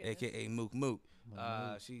 Oh my goodness. aka Mook Mook.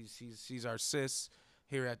 She's our sis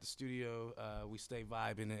here at the studio. We stay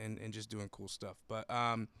vibing and just doing cool stuff. But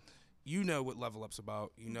you know what Level Up's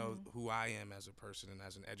about. You know who I am as a person and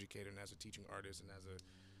as an educator and as a teaching artist and as a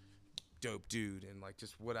dope dude, and like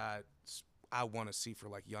just what I want to see for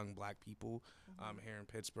like young black people here in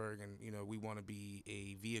Pittsburgh. And we want to be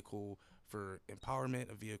a vehicle for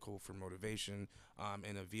empowerment, a vehicle for motivation,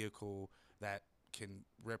 and a vehicle that can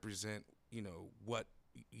represent what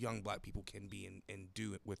young black people can be and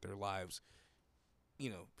do it with their lives,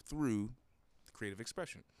 through creative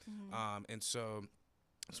expression. And so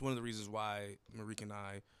it's one of the reasons why Marique and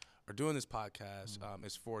I are doing this podcast,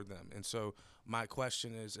 is for them. And so my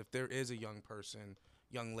question is, if there is a young person,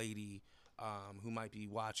 young lady, who might be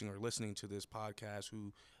watching or listening to this podcast,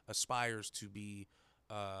 who aspires to be,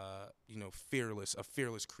 a fearless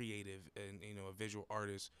creative and, a visual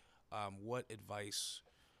artist, what advice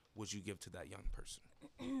would you give to that young person?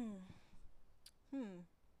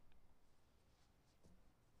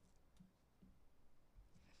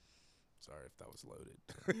 Sorry if that was loaded.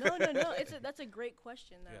 No. That's a great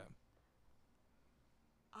question, though. Yeah.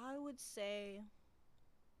 I would say,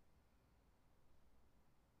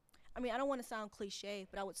 I mean, I don't want to sound cliche,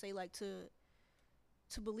 but I would say like to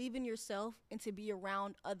believe in yourself and to be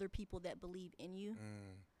around other people that believe in you.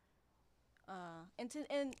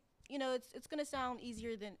 And it's gonna sound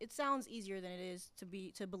easier than it is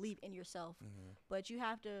to believe in yourself. But you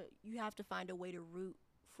have to find a way to root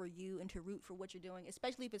for you and to root for what you're doing,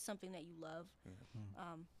 especially if it's something that you love.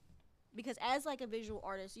 Because as like a visual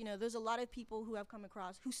artist, there's a lot of people who I've come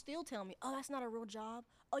across who still tell me, "Oh, that's not a real job.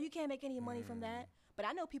 Oh, you can't make any money from that." But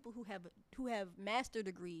I know people who have master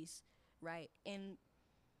degrees, right, in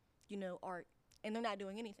art, and they're not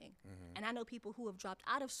doing anything. And I know people who have dropped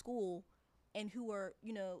out of school and who are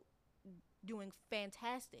doing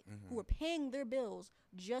fantastic, who are paying their bills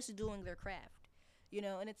just doing their craft,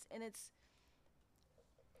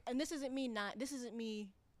 and this isn't me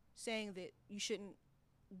saying that you shouldn't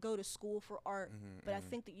go to school for art, but I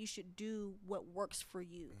think that you should do what works for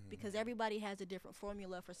you, because everybody has a different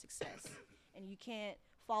formula for success, and you can't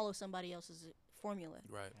follow somebody else's formula.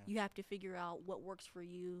 Right. You have to figure out what works for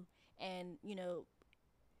you, and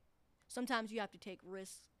sometimes you have to take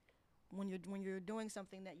risks when you're doing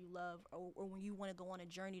something that you love, or when you want to go on a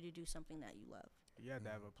journey to do something that you love. You have to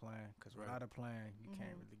have a plan, because without a plan, you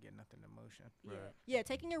can't really get nothing in motion. Right. Yeah,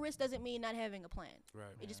 taking a risk doesn't mean not having a plan.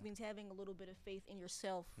 Right. It just means having a little bit of faith in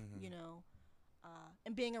yourself,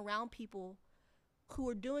 and being around people who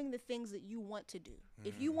are doing the things that you want to do.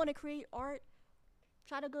 If you want to create art,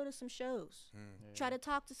 try to go to some shows. Try to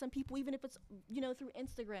talk to some people, even if it's through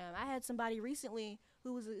Instagram. I had somebody recently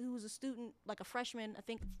who was a student, like a freshman, I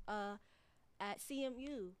think, at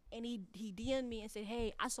CMU, and he DM'd me and said,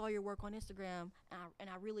 "Hey, I saw your work on Instagram, and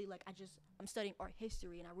I really I'm studying art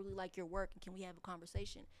history, and I really like your work, and can we have a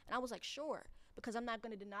conversation?" And I was like, "Sure," because I'm not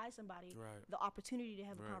going to deny somebody the opportunity to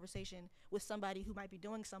have a conversation with somebody who might be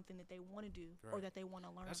doing something that they want to do or that they want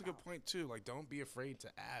to learn. That's about. a good point too. Like, don't be afraid to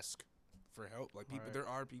ask for help. Like, people, there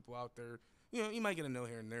are people out there. You might get a no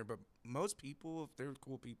here and there, but most people, if they're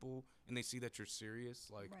cool people and they see that you're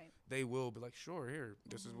serious, like they will be like, "Sure, here,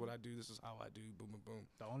 this is what I do. This is how I do." Boom, boom, boom.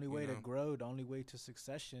 The only way to grow, the only way to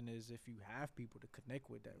succession is if you have people to connect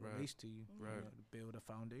with that relates to you, to build a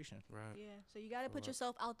foundation. Right. Yeah. So you got to put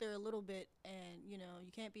yourself out there a little bit, and you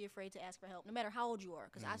can't be afraid to ask for help, no matter how old you are.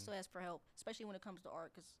 Because I still ask for help, especially when it comes to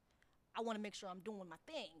art, because I want to make sure I'm doing my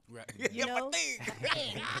thing. Right. You know? My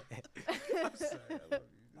thing.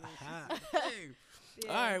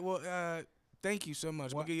 All right. Well, thank you so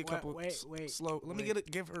much. We'll give you a couple. Slow. Let me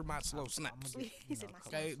give her my slow snaps.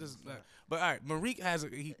 Okay. But all right, Marique has.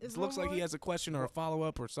 He looks like he has a question or a follow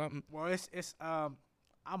up or something. Well, it's I'm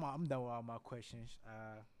done with all my questions.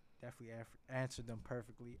 Definitely answered them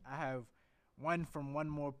perfectly. I have one from one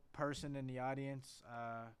more person in the audience.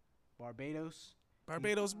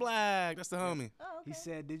 Barbados Black. That's the homie. Oh, okay. He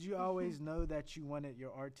said, "Did you always know that you wanted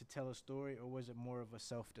your art to tell a story, or was it more of a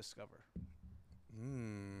self-discover?"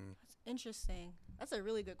 That's interesting. That's a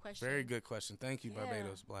really good question. Very good question. Thank you,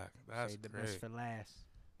 Barbados Black. That's the great. best for last.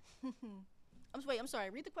 I'm sorry.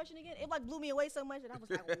 Read the question again. It blew me away so much that I was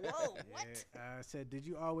like, "Whoa, what?" I said, "Did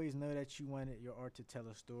you always know that you wanted your art to tell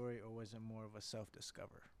a story, or was it more of a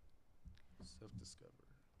self-discover?" Self-discover.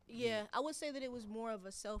 Yeah, I would say that it was more of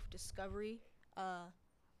a self-discovery.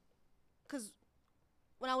 Because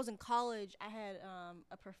when I was in college, I had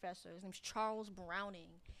a professor. His name's Charles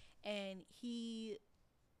Browning, and he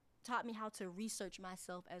taught me how to research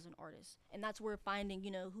myself as an artist. And that's where finding,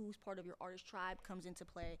 who's part of your artist tribe comes into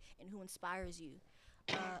play and who inspires you.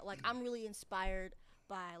 I'm really inspired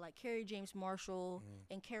by, Carrie James Marshall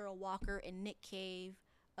and Carol Walker and Nick Cave.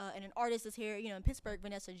 And an artist is here, in Pittsburgh,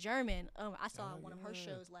 Vanessa German. I saw one of her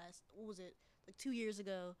shows what was it, 2 years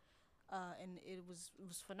ago. And it was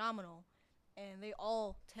phenomenal, and they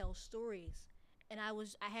all tell stories. And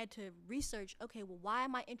I had to research. Okay, well, why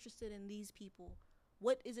am I interested in these people?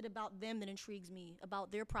 What is it about them that intrigues me?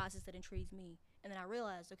 About their process that intrigues me? And then I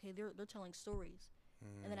realized, okay, they're telling stories.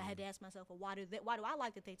 And then I had to ask myself, well, why do I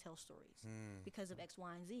like that they tell stories? Because of X,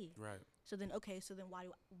 Y, and Z. Right. So then why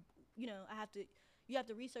do you have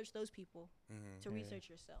to research those people to research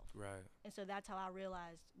yourself. Right. And so that's how I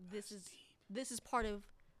realized this is part of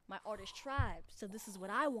my artist tribe. So this is what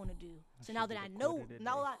I want to do. So now that I know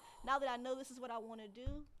this is what I want to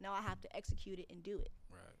do, now I have to execute it and do it.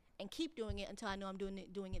 Right. And keep doing it until I know I'm doing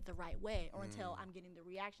it the right way, or until I'm getting the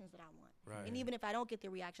reactions that I want. Right. And even if I don't get the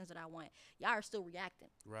reactions that I want, y'all are still reacting.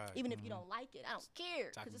 Right. Even if you don't like it, I don't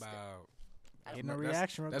care. Talk about getting a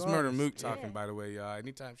reaction. That's Murder Mook talking, by the way, y'all.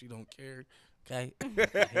 Anytime she don't care, okay.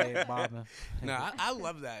 No, I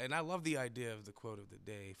love that, and I love the idea of the quote of the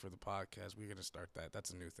day for the podcast. We're gonna start that.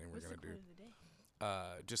 That's a new thing we're gonna do. Of the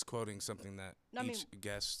day? Just quoting something that each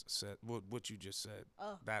guest said. What you just said.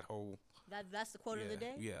 Oh. That whole. That's the quote of the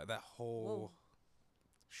day. Yeah, that whole.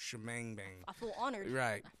 Shemang bang. I feel honored.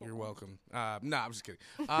 Right. You're welcome. No, I'm just kidding.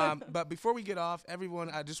 But before we get off, everyone,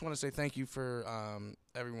 I just want to say thank you for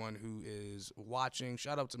everyone who is watching.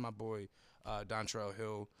 Shout out to my boy, Dontrell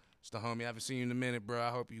Hill. It's the homie. I haven't seen you in a minute, bro.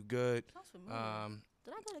 I hope you good. Sounds familiar.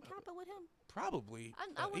 Did I go to Kappa with him? Probably.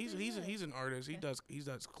 He's an artist. Okay. He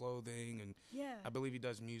does clothing, and I believe he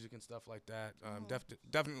does music and stuff like that.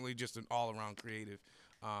 Definitely just an all around creative.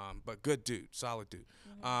 But good dude, solid dude.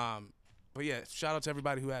 But yeah, shout out to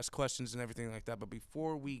everybody who asked questions and everything like that. But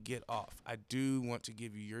before we get off, I do want to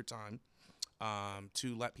give you your time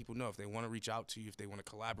to let people know if they want to reach out to you, if they want to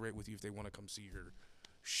collaborate with you, if they want to come see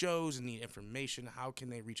shows and need information, how can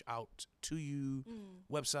they reach out to you?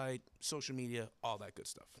 Website, social media, all that good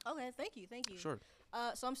stuff. Okay, thank you. Sure.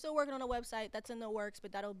 So I'm still working on a website that's in the works,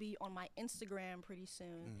 but that'll be on my Instagram pretty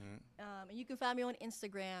soon. And you can find me on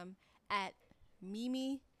Instagram at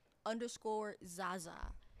Mimi_Zaza.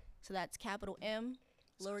 So that's capital M,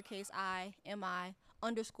 lowercase I, MI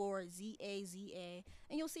 _ZAZA,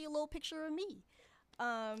 and you'll see a little picture of me.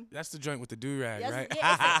 That's the joint with the do-rag, right?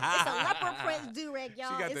 Yeah, it's a leopard print do-rag,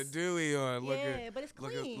 y'all. She got the dewy on. But it's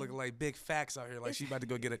clean. Looking like big facts out here, like she about to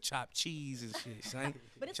go get a chopped cheese and shit, son.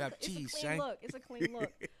 But it's chopped a cheese, clean look. It's a clean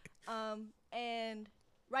look. And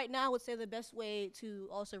right now, I would say the best way to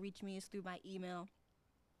also reach me is through my email.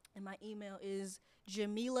 And my email is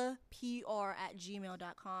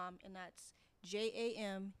jameelahpr@gmail.com, and that's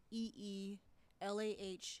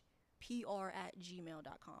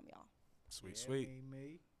JAMEELAHPR@gmail.com, y'all. Sweet.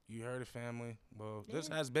 You heard it, family. Well, this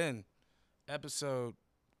has been episode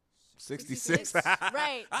 66.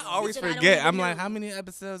 Right. I always I don't forget. even I'm know. like, how many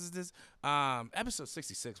episodes is this? Episode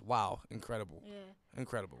 66. Wow, incredible. Yeah.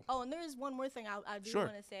 Incredible. Oh, and there's one more thing I do Sure.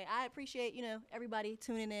 want to say. I appreciate, everybody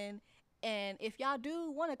tuning in. And if y'all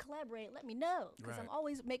do want to collaborate, let me know. Because I'm Right.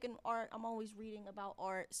 always making art. I'm always reading about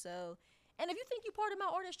art. So, and if you think you're part of my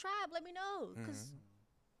artist tribe, let me know. Because,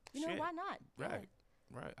 Shit. why not? Right.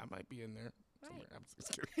 Right. I might be in there. Right. Somewhere. I'm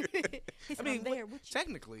just kidding. He said, I mean, I'm there with you.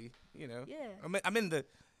 technically, Yeah. I'm in the.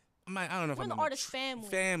 I don't know if We're I'm in the artist family.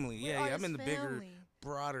 Family, We're yeah. I'm in artist the bigger, family.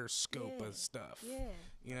 broader scope Yeah. of stuff. Yeah.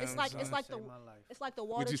 You know It's what I'm like saying? it's like the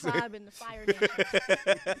water you say? tribe and the fire nation.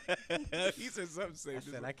 He said something. I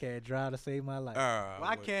said I can't draw to save my life. Well,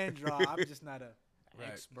 I look. can draw. I'm just not a Right.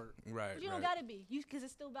 expert. Right. But you don't gotta be, because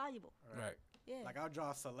it's still valuable. Right. Yeah. Like I'll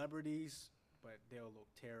draw celebrities, but they'll look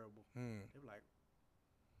terrible. They're like,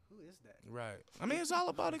 who is that? Right. I mean, it's all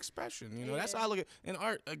about expression. That's how I look at. And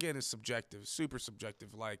art again is subjective, super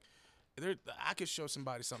subjective. Like, I could show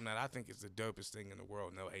somebody something that I think is the dopest thing in the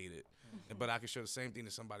world, and they'll hate it. But I could show the same thing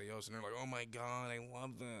to somebody else, and they're like, "Oh my God, I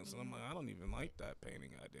love this." And I'm like, "I don't even like that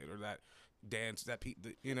painting I did, or that dance, I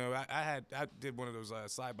did one of those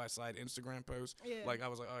side by side Instagram posts. Yeah. Like I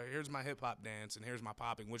was like, "Oh, here's my hip hop dance, and here's my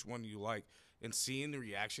popping. Which one do you like?" And seeing the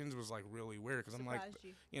reactions was like really weird because I'm like, Surprised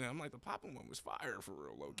you. I'm like, the popping one was fire for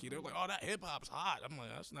real, low key. They're like, "Oh, that hip hop's hot." I'm like,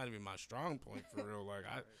 that's not even my strong point for real. Like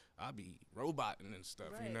I be roboting and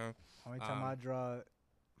stuff, Right. Only time I draw,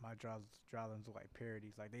 my drawings look like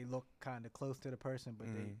parodies. Like they look kind of close to the person, but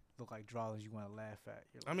they look like drawings you want to laugh at.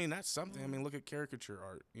 You're I like, mean, that's something. I mean, look at caricature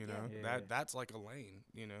art. Yeah. That's like a lane.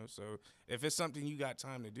 So if it's something you got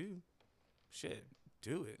time to do, shit,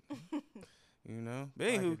 do it. But I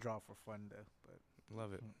anywho, could draw for fun though. But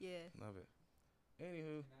love it, Yeah. love it.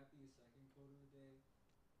 Anywho,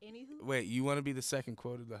 Anywho. wait, you want to be the second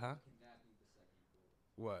quote of the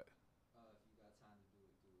What?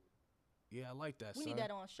 Yeah, I like that. We son. need that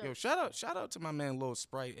on shirt. Yo, shout out to my man Lil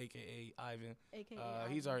Sprite, aka Ivan. AKA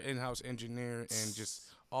He's our in-house engineer and just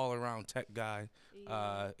all around tech guy.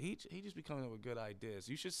 Yeah. He just be coming up with good ideas.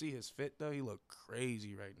 You should see his fit though. He look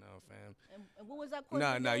crazy right now, fam. And what was that quote?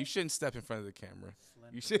 No, again? you shouldn't step in front of the camera.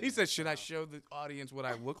 He said, should I show the audience what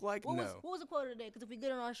I look like? What No. was the quote of the day? Because if we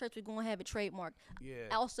get it on our shirts, we're gonna have it trademarked. Yeah.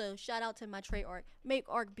 Also, shout out to my trade art. Make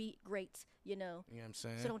art be great. You know what I'm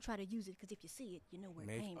saying? So don't try to use it, because if you see it, you know where it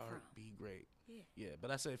Make came art from. be great. Yeah. Yeah, but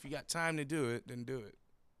I said if you got time to do it, then do it.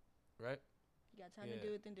 Right? You got time Yeah. to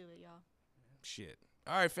do it, then do it, y'all. Shit.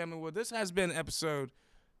 All right, family. Well, this has been episode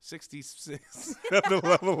 66 of the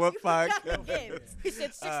Level Up Podcast. He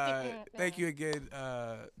said 60. Thank you again,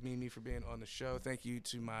 Mimi, for being on the show. Thank you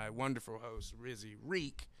to my wonderful host, Rizzy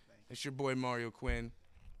Reek. It's your boy, Mario Quinn.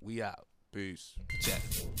 We out. Peace. Check.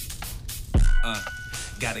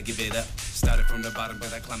 Gotta give it up. Started from the bottom,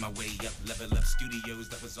 but I climb my way up. Level Up Studios,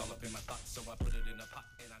 that was all up in my thoughts. So I put it in a pot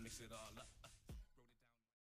and I mix it all up.